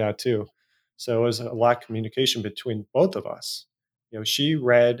mom and dad too. So it was a lack of communication between both of us. She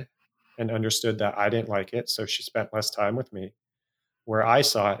read and understood that I didn't like it. So she spent less time with me, where I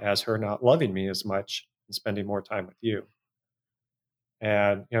saw it as her not loving me as much and spending more time with you.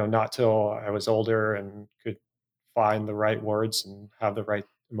 And, not till I was older and could find the right words and have the right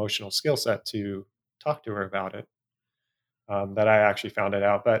emotional skill set to talk to her about it, that I actually found it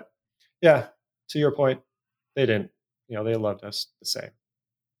out. But yeah, to your point, they didn't, they loved us the same.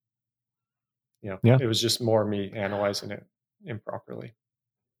 Yeah. It was just more me analyzing it improperly.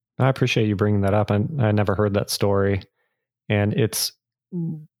 I appreciate you bringing that up. I never heard that story. And it's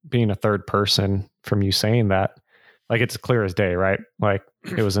being a third person from you saying that, like it's clear as day, right? Like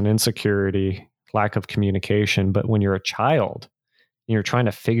it was an insecurity, lack of communication. But when you're a child, you're trying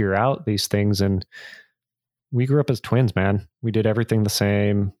to figure out these things. And we grew up as twins, man. We did everything the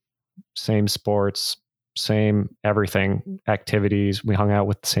same sports, same everything, activities. We hung out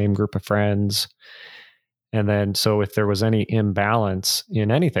with the same group of friends. And then, so if there was any imbalance in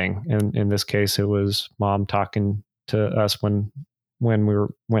anything, and in this case, it was mom talking to us when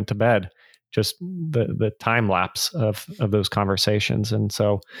went to bed, just the time lapse of those conversations. And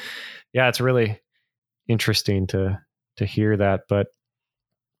so, yeah, it's really interesting to hear that. But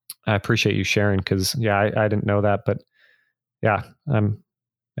I appreciate you sharing because, yeah, I didn't know that. But yeah,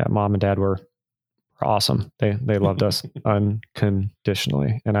 mom and dad were awesome. They loved us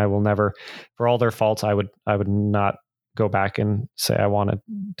unconditionally, and I will never, for all their faults, I would not go back and say I wanted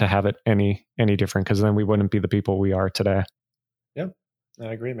to have it any different, because then we wouldn't be the people we are today. Yep, I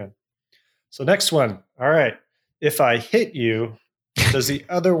agree, man. So next one. All right. If I hit you, does the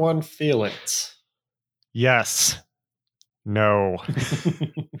other one feel it? Yes. No.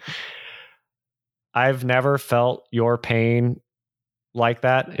 I've never felt your pain like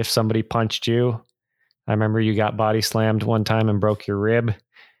that. If somebody punched you, I remember you got body slammed one time and broke your rib.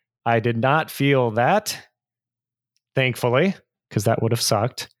 I did not feel that, thankfully, because that would have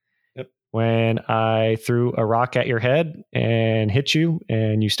sucked. Yep. When I threw a rock at your head and hit you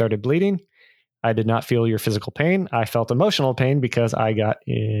and you started bleeding, I did not feel your physical pain. I felt emotional pain because I got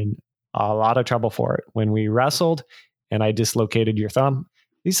in a lot of trouble for it. When we wrestled and I dislocated your thumb,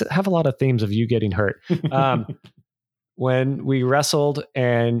 these have a lot of themes of you getting hurt. When we wrestled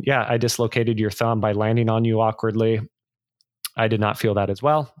and I dislocated your thumb by landing on you awkwardly, I did not feel that as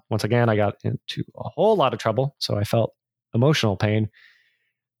well. Once again, I got into a whole lot of trouble, so I felt emotional pain.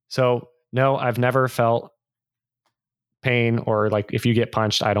 So no, I've never felt pain, or like if you get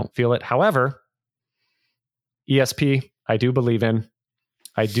punched, I don't feel it. However, ESP, I do believe in.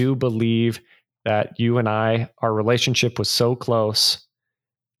 I do believe that you and our relationship was so close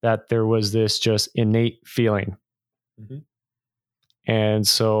that there was this just innate feeling. Mm-hmm. And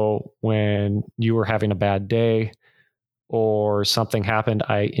so when you were having a bad day or something happened,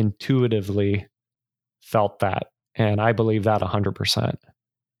 I intuitively felt that. And I believe that 100%.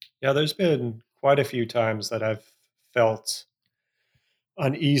 Yeah, there's been quite a few times that I've felt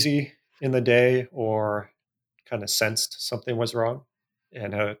uneasy in the day or kind of sensed something was wrong,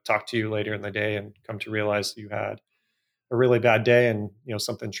 and talked to you later in the day and come to realize you had a really bad day and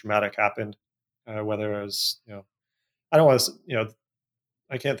something traumatic happened, whether it was I don't want to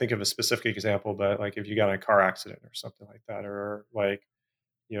I can't think of a specific example, but like if you got in a car accident or something like that, or like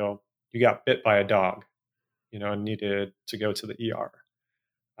you got bit by a dog, and needed to go to the ER.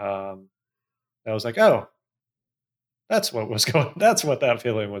 I was like, oh, that's what was going. That's what that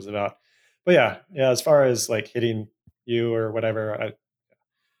feeling was about. But yeah. As far as like hitting you or whatever,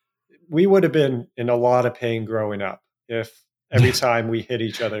 we would have been in a lot of pain growing up if every time we hit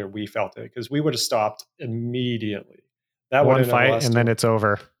each other, we felt it, because we would have stopped immediately. That one fight and then it's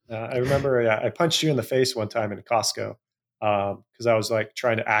over. I remember I punched you in the face one time in Costco because I was like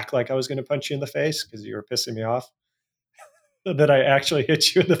trying to act like I was going to punch you in the face because you were pissing me off. That I actually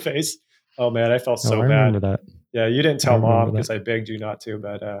hit you in the face. Oh man, I felt so I bad. remember that. Yeah, you didn't tell mom because I begged you not to,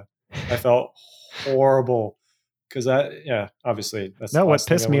 but I felt horrible because obviously that's no. What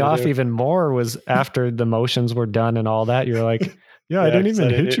pissed me off even more was after the motions were done and all that. You're like, I didn't even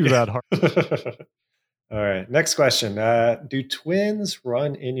hit you that hard. All right, next question. Do twins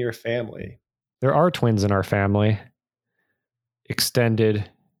run in your family? there are twins in our family, extended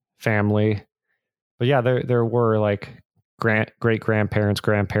family. But yeah, there were like great grandparents,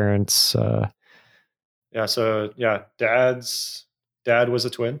 grandparents. Yeah. So yeah, Dad's dad was a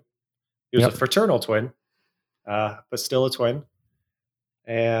twin. He was a Yep. fraternal twin, but still a twin.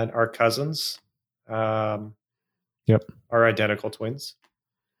 And our cousins um, Yep. are identical twins.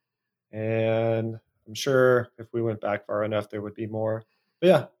 And I'm sure if we went back far enough, there would be more. But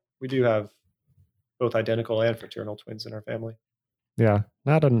yeah, we do have both identical and fraternal twins in our family. Yeah.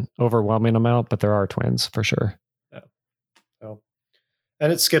 Not an overwhelming amount, but there are twins for sure. Yeah. So,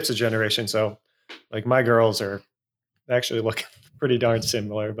 and it skips a generation. So, like my girls are actually looking pretty darn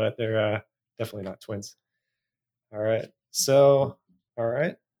similar, but they're definitely not twins. All right. So, all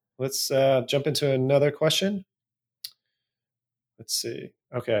right. Let's jump into another question. Let's see.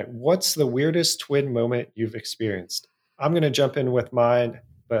 Okay. What's the weirdest twin moment you've experienced? I'm going to jump in with mine,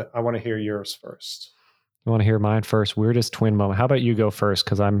 but I want to hear yours first. You want to hear mine first? Weirdest twin moment. How about you go first?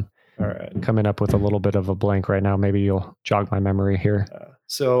 Because I'm All right. coming up with a little bit of a blank right now. Maybe you'll jog my memory here.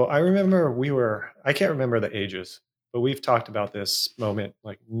 So I remember I can't remember the ages, but we've talked about this moment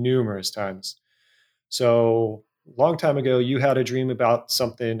like numerous times. So long time ago, you had a dream about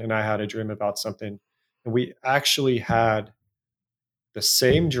something and I had a dream about something. And we actually had the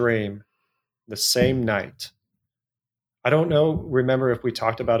same dream the same night. I don't remember if we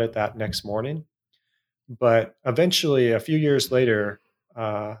talked about it that next morning, but eventually, a few years later,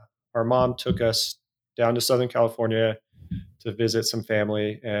 our mom took us down to Southern California to visit some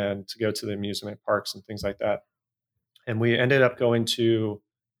family and to go to the amusement parks and things like that. And we ended up going to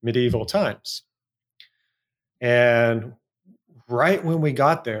medieval times. And right when we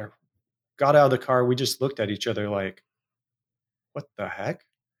got there, got out of the car, we just looked at each other like, what the heck?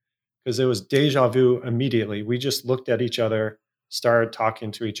 Because it was deja vu immediately. We just looked at each other, started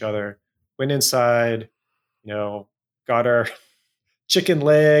talking to each other, went inside, got our chicken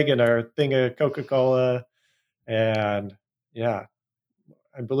leg and our thing of Coca-Cola. And yeah,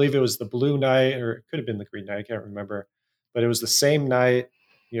 I believe it was the blue night, or it could have been the green night. I can't remember, but it was the same night.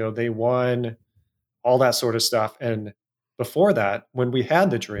 They won, all that sort of stuff. And before that, when we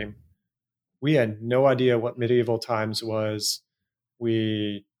had the dream, we had no idea what medieval times was.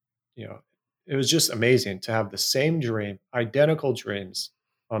 We, it was just amazing to have the same dream, identical dreams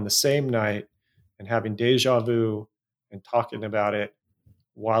on the same night, and having deja vu and talking about it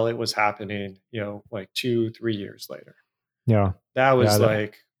while it was happening, like 2-3 years later. Yeah. That was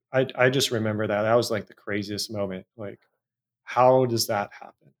I just remember that. That was like the craziest moment. Like, how does that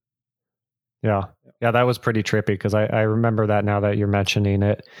happen? Yeah. Yeah, that was pretty trippy because I remember that now that you're mentioning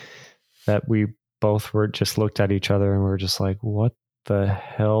it, that we both were just looked at each other and we were just like, what the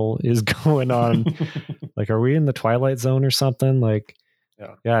hell is going on? Like, are we in the Twilight Zone or something? Like,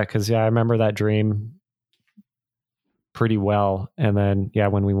 yeah, because I remember that dream pretty well. And then,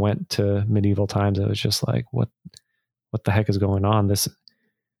 when we went to medieval times, it was just like, what the heck is going on?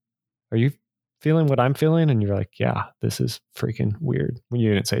 Are you feeling what I'm feeling? And you're like, yeah, this is freaking weird. When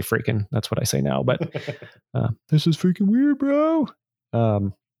you didn't say freaking, that's what I say now, but this is freaking weird, bro.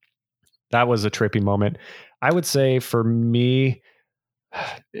 That was a trippy moment. I would say for me,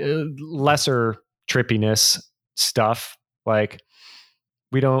 lesser trippiness stuff. Like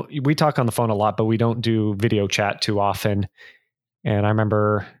we talk on the phone a lot, but we don't do video chat too often. And I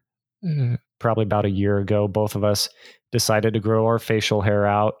remember probably about a year ago, both of us decided to grow our facial hair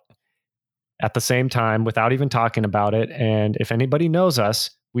out at the same time without even talking about it. And if anybody knows us,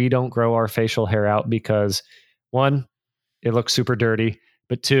 we don't grow our facial hair out because, one, it looks super dirty,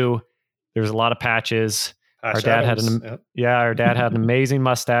 but two, there's a lot of patches. Our dad had an amazing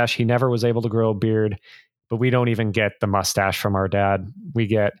mustache. He never was able to grow a beard, but we don't even get the mustache from our dad. We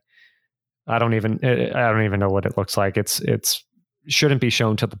get, I don't even know what it looks like. It's shouldn't be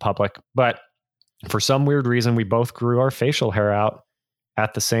shown to the public, but for some weird reason, we both grew our facial hair out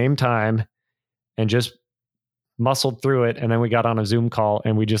at the same time and just muscled through it. And then we got on a Zoom call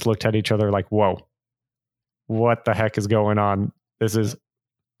and we just looked at each other like, whoa, what the heck is going on? This is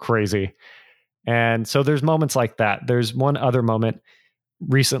crazy. And so there's moments like that. There's one other moment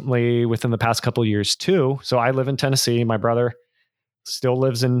recently within the past couple of years too. So I live in Tennessee. My brother still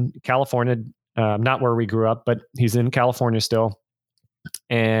lives in California, not where we grew up, but he's in California still.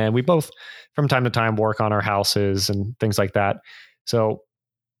 And we both from time to time work on our houses and things like that. So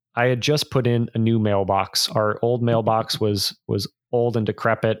I had just put in a new mailbox. Our old mailbox was old and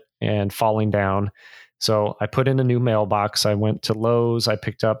decrepit and falling down. So I put in a new mailbox. I went to Lowe's. I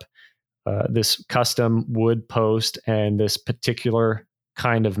picked up this custom wood post and this particular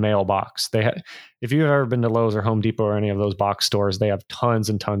kind of mailbox. If you've ever been to Lowe's or Home Depot or any of those box stores, they have tons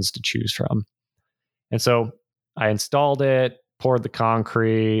and tons to choose from. And so I installed it, poured the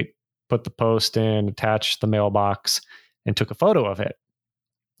concrete, put the post in, attached the mailbox, and took a photo of it.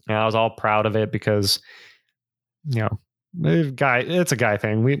 And I was all proud of it because, you know, it's a guy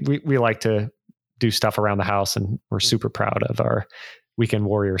thing. We like to do stuff around the house, and we're super proud of our weekend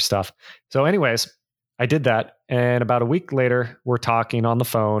warrior stuff. So anyways, I did that. And about a week later, we're talking on the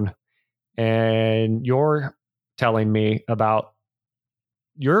phone, and you're telling me about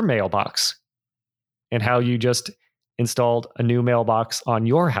your mailbox and how you just installed a new mailbox on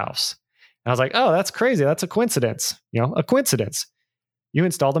your house. And I was like, oh, that's crazy. That's a coincidence. A coincidence. You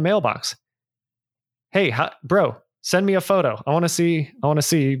installed a mailbox. Hey, bro, send me a photo. I want to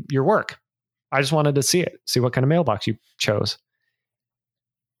see your work. I just wanted to see it, see what kind of mailbox you chose.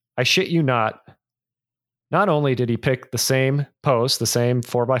 I shit you not. Not only did he pick the same post, the same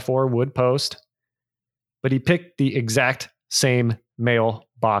 4x4 wood post, but he picked the exact same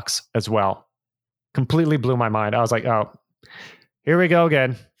mailbox as well. Completely blew my mind. I was like, oh, here we go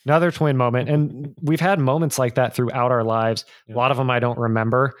again. Another twin moment. And we've had moments like that throughout our lives. A lot of them I don't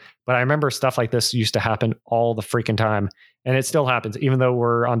remember, but I remember stuff like this used to happen all the freaking time. And it still happens, even though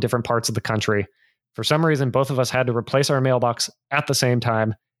we're on different parts of the country. For some reason, both of us had to replace our mailbox at the same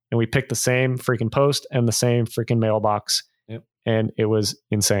time. And we picked the same freaking post and the same freaking mailbox. Yep. And it was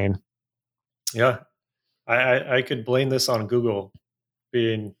insane. Yeah. I could blame this on Google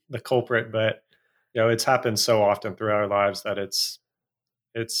being the culprit, but it's happened so often throughout our lives that it's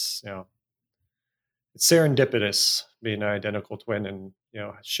it's serendipitous being an identical twin and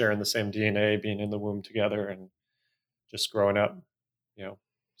sharing the same DNA, being in the womb together, and just growing up,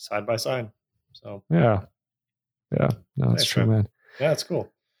 side by side. So yeah, no, that's true, man. Yeah, that's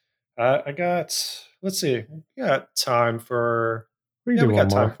cool. I got. Let's see. We got time for. We got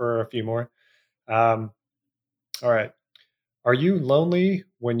time for a few more. All right. Are you lonely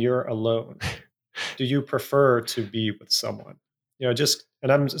when you're alone? Do you prefer to be with someone?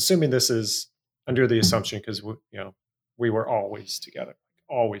 And I'm assuming this is under the assumption because we were always together.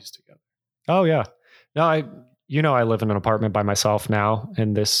 Oh yeah. No, I live in an apartment by myself now,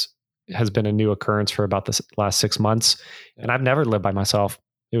 and this has been a new occurrence for about the last 6 months. Yeah. And I've never lived by myself.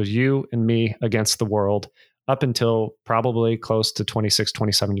 It was you and me against the world up until probably close to 26,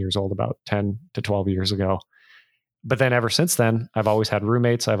 27 years old, about 10 to 12 years ago. But then ever since then, I've always had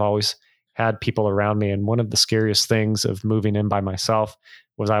roommates. I've always had people around me. And one of the scariest things of moving in by myself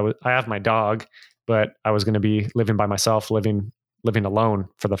was I have my dog, but I was going to be living by myself, living alone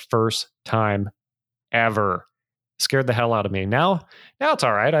for the first time ever. Scared the hell out of me. Now it's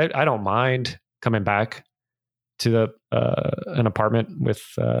all right. I don't mind coming back to an apartment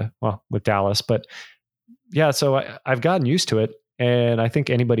with Dallas, but yeah. So I've gotten used to it, and I think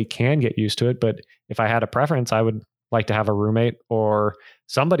anybody can get used to it. But if I had a preference, I would like to have a roommate or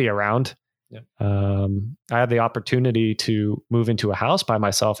somebody around. Yeah. I had the opportunity to move into a house by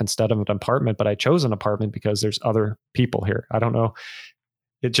myself instead of an apartment, but I chose an apartment because there's other people here. I don't know.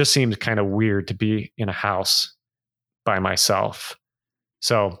 It just seemed kind of weird to be in a house by myself.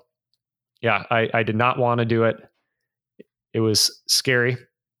 So yeah, I did not want to do it. It was scary.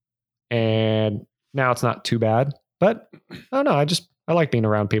 And now it's not too bad, but I don't know. I like being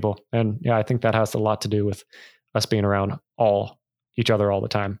around people. And yeah, I think that has a lot to do with us being around each other all the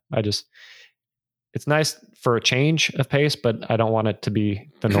time. It's nice for a change of pace, but I don't want it to be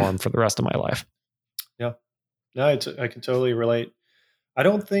the norm for the rest of my life. Yeah. No, I can totally relate. I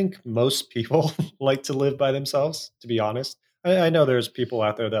don't think most people like to live by themselves, to be honest. I know there's people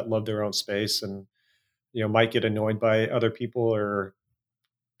out there that love their own space and, might get annoyed by other people, or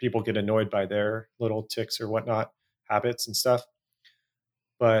people get annoyed by their little ticks or whatnot, habits and stuff.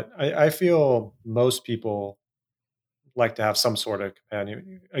 But I feel most people like to have some sort of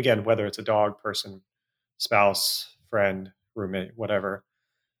companion. Again, whether it's a dog, person, spouse, friend, roommate, whatever.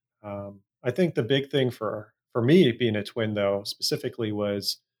 I think the big thing for me being a twin, though, specifically,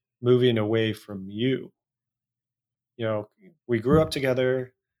 was moving away from you. We grew up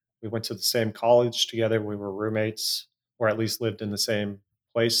together. We went to the same college together. We were roommates, or at least lived in the same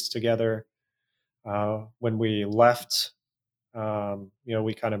place together. When we left,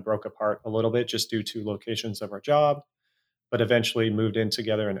 we kind of broke apart a little bit just due to locations of our job, but eventually moved in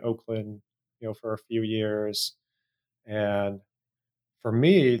together in Oakland, for a few years. And for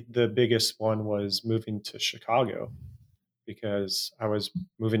me, the biggest one was moving to Chicago, because I was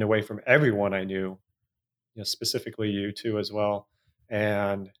moving away from everyone I knew, specifically you too as well.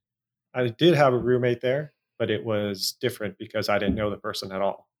 And I did have a roommate there, but it was different because I didn't know the person at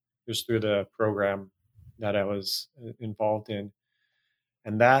all. It was through the program that I was involved in.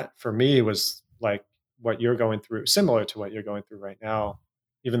 And that for me was like what you're going through, similar to what you're going through right now,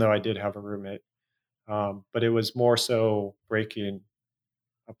 even though I did have a roommate. but it was more so breaking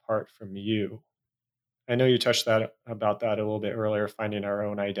apart from you. I know you touched that about that a little bit earlier, finding our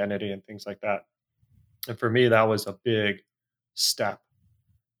own identity and things like that. And for me, that was a big step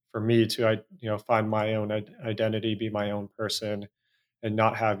for me to, find my own identity, be my own person, and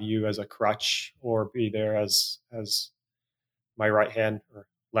not have you as a crutch or be there as my right hand or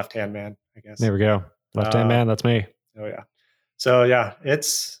left hand man, I guess. There we go. Left hand Uh, man, that's me. oh yeah. So yeah,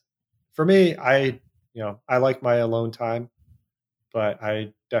 it's for me. I like my alone time, but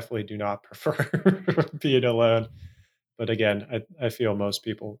I definitely do not prefer being alone. But again, I feel most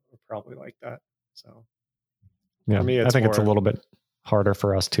people are probably like that. So Yeah. for me, I it's think it's a more. little bit harder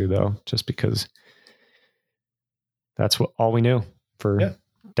for us too, though, just because that's all we knew for Yeah,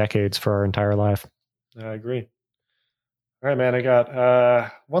 decades, for our entire life. I agree. All right, man. I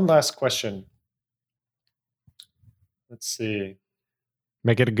got one last question. Let's see.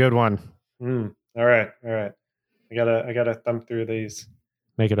 Make it a good one. All right, all right. I gotta thumb through these.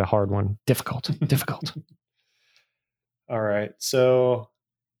 Make it a hard one. Difficult. Difficult. All right. So,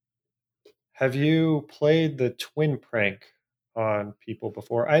 have you played the twin prank on people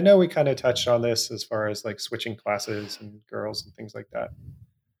before? I know we kind of touched on this as far as like switching classes and girls and things like that.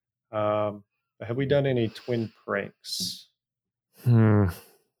 But have we done any twin pranks?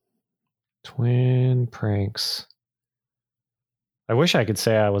 Twin pranks. I wish I could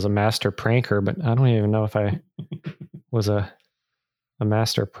say I was a master pranker, but I don't even know if I was a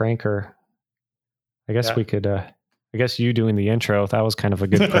master pranker. I guess Yeah. we could. I guess you doing the intro, that was kind of a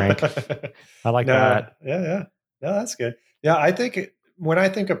good prank. I like No, that. yeah. No, that's good. Yeah, I think when I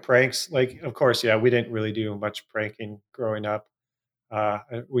think of pranks, like, of course, yeah, we didn't really do much pranking growing up.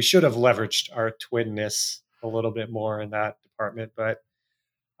 We should have leveraged our twinness a little bit more in that department, but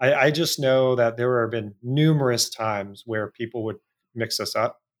I just know that there have been numerous times where people would mix us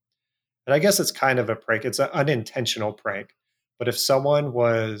up. And I guess it's kind of a prank. It's an unintentional prank. But if someone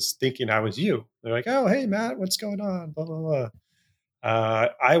was thinking I was you, they're like, "Oh, hey, Matt, what's going on?" Blah blah blah.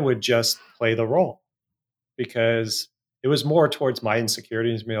 I would just play the role because it was more towards my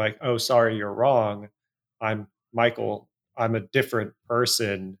insecurities, being like, "Oh, sorry, you're wrong. I'm Michael. I'm a different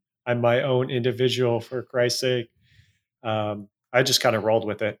person. I'm my own individual. For Christ's sake." I just kind of rolled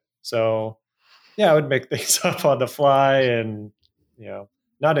with it. So yeah, I would make things up on the fly, and you know,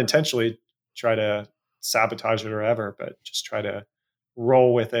 not intentionally try to sabotage it or ever, but just try to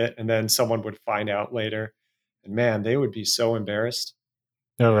roll with it, and then someone would find out later, and man, they would be so embarrassed.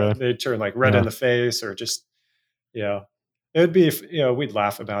 Oh, really? They'd turn like red in Yeah. the face, or just you know, it would be we'd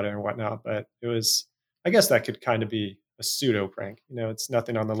laugh about it and whatnot, but it was, I guess that could kind of be a pseudo prank. It's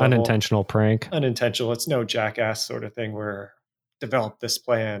nothing on the level Unintentional prank. unintentional. It's no jackass sort of thing where develop this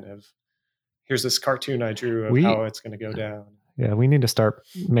plan of here's this cartoon I drew of how We, it's going to go down. yeah, we need to start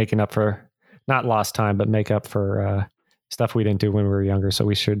making up for not lost time, but make up for stuff we didn't do when we were younger. So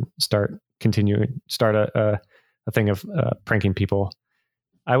we should start a thing of pranking people.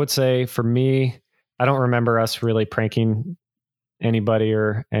 I would say for me, I don't remember us really pranking anybody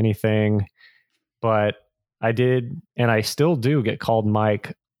or anything, but I did, and I still do get called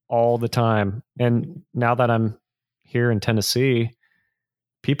Mike all the time. And now that I'm here in Tennessee,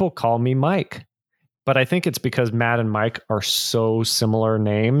 people call me Mike. But I think it's because Matt and Mike are so similar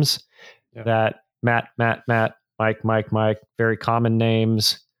names Yeah. that Matt, Mike, very common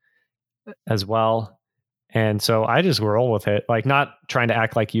names as well. And so I just roll with it, like not trying to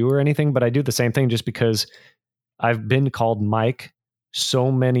act like you or anything, but I do the same thing just because I've been called Mike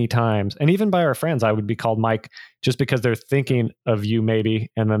so many times. And even by our friends, I would be called Mike just because they're thinking of you maybe.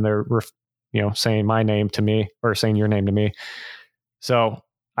 And then they're, saying my name to me or saying your name to me. So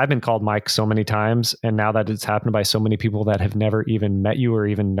I've been called Mike so many times. And now that it's happened by so many people that have never even met you or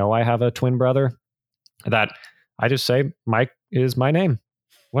even know I have a twin brother, that I just say Mike is my name.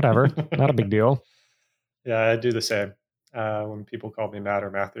 Whatever. Not a big deal. Yeah, I do the same. When people call me Matt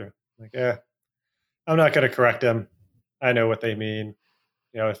or Matthew, like, I'm not going to correct them. I know what they mean.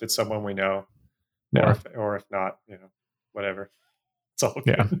 If it's someone we know, Yeah. or if not, whatever. It's all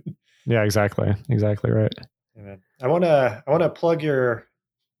Yeah. good. Yeah, exactly. Exactly right. And I want to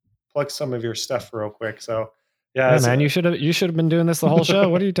plug some of your stuff real quick. So yeah, Yeah, man, you should have been doing this the whole show.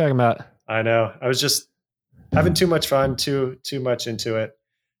 What are you talking about? I know. I was just having too much fun, too much into it.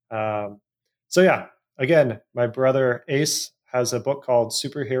 So yeah, again, my brother Ace has a book called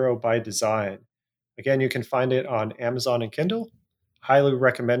Superhero by Design. Again, you can find it on Amazon and Kindle. Highly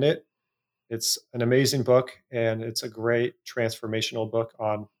recommend it. It's an amazing book, and it's a great transformational book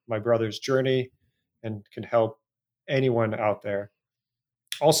on my brother's journey and can help anyone out there.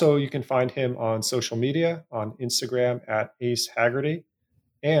 Also, you can find him on social media on Instagram at Ace Hagerty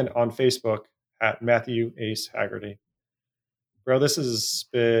and on Facebook at Matthew Ace Hagerty. Bro, this has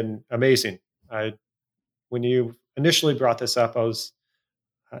been amazing. When you initially brought this up,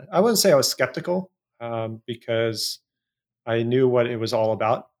 I wouldn't say I was skeptical, because I knew what it was all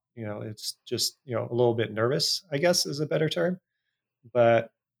about. It's just, a little bit nervous, I guess is a better term.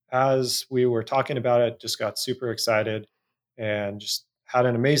 But as we were talking about it, just got super excited and just had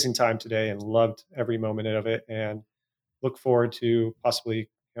an amazing time today and loved every moment of it, and look forward to possibly,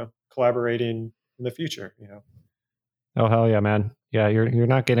 collaborating in the future. Oh, hell yeah, man. Yeah, you're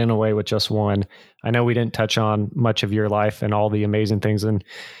not getting away with just one. I know we didn't touch on much of your life and all the amazing things. And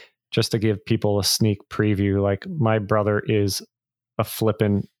just to give people a sneak preview, like, my brother is a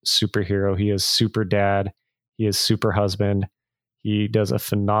flippin' superhero. He is super dad. He is super husband. He does a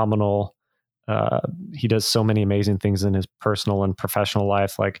phenomenal, he does so many amazing things in his personal and professional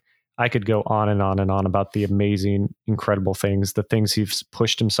life. Like, I could go on and on and on about the amazing, incredible things, the things he's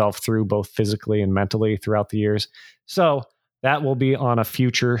pushed himself through both physically and mentally throughout the years. So that will be on a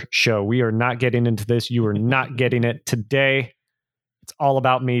future show. We are not getting into this. You are not getting it today. It's all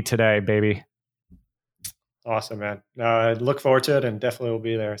about me today, baby. Awesome, man. I look forward to it and definitely will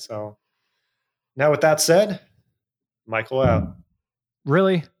be there. So now with that said, Michael out.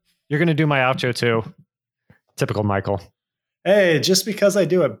 Really? You're going to do my outro too? Typical Michael. Hey, just because I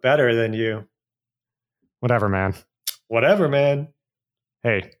do it better than you. Whatever, man. Whatever, man.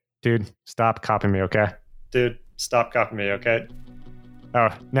 Hey, dude, stop copying me, okay? Dude, stop copying me, okay? Oh,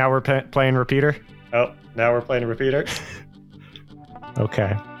 now we're playing repeater? Oh, now we're playing a repeater?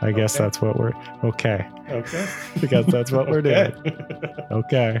 Okay. I guess that's what we're... Okay. Okay. Because that's what we're doing.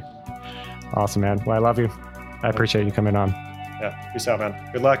 Okay. Awesome, man. Well, I love you. I appreciate you coming on. Yeah. Peace out, man.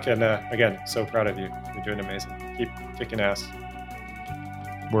 Good luck. And again, so proud of you. You're doing amazing. Keep kicking ass.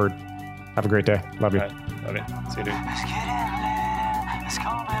 Word. Have a great day. Love you. All right. Love you. See you, dude. It's getting lit. It's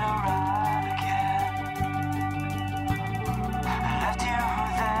coming around again. I left you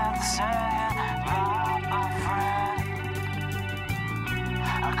without the second, my friend.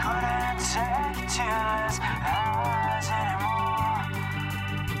 I couldn't take tearless eyes anymore.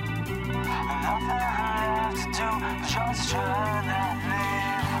 Nothing left to do but just turn that leaf.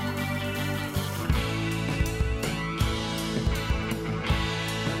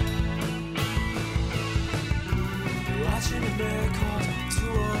 Watching a miracle to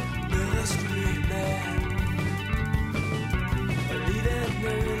a mystery man. Leaving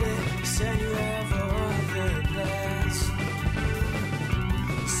early, said you have other plans.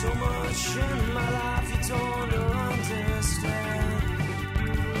 So much in my life you don't understand.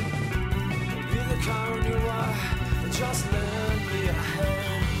 Be the kind you are, just lend me a hand.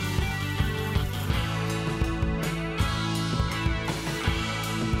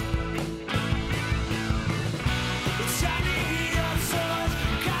 It's shining your sword,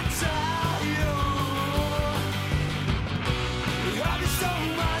 can't tell you. You love me so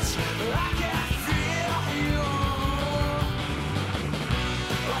much, I can't feel you.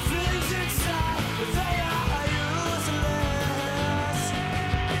 My feelings inside, they are useless.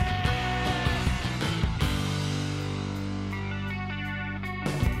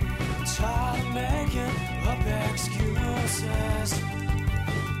 I'm tired of making up excuses.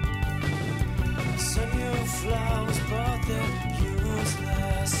 Send you flowers, but they're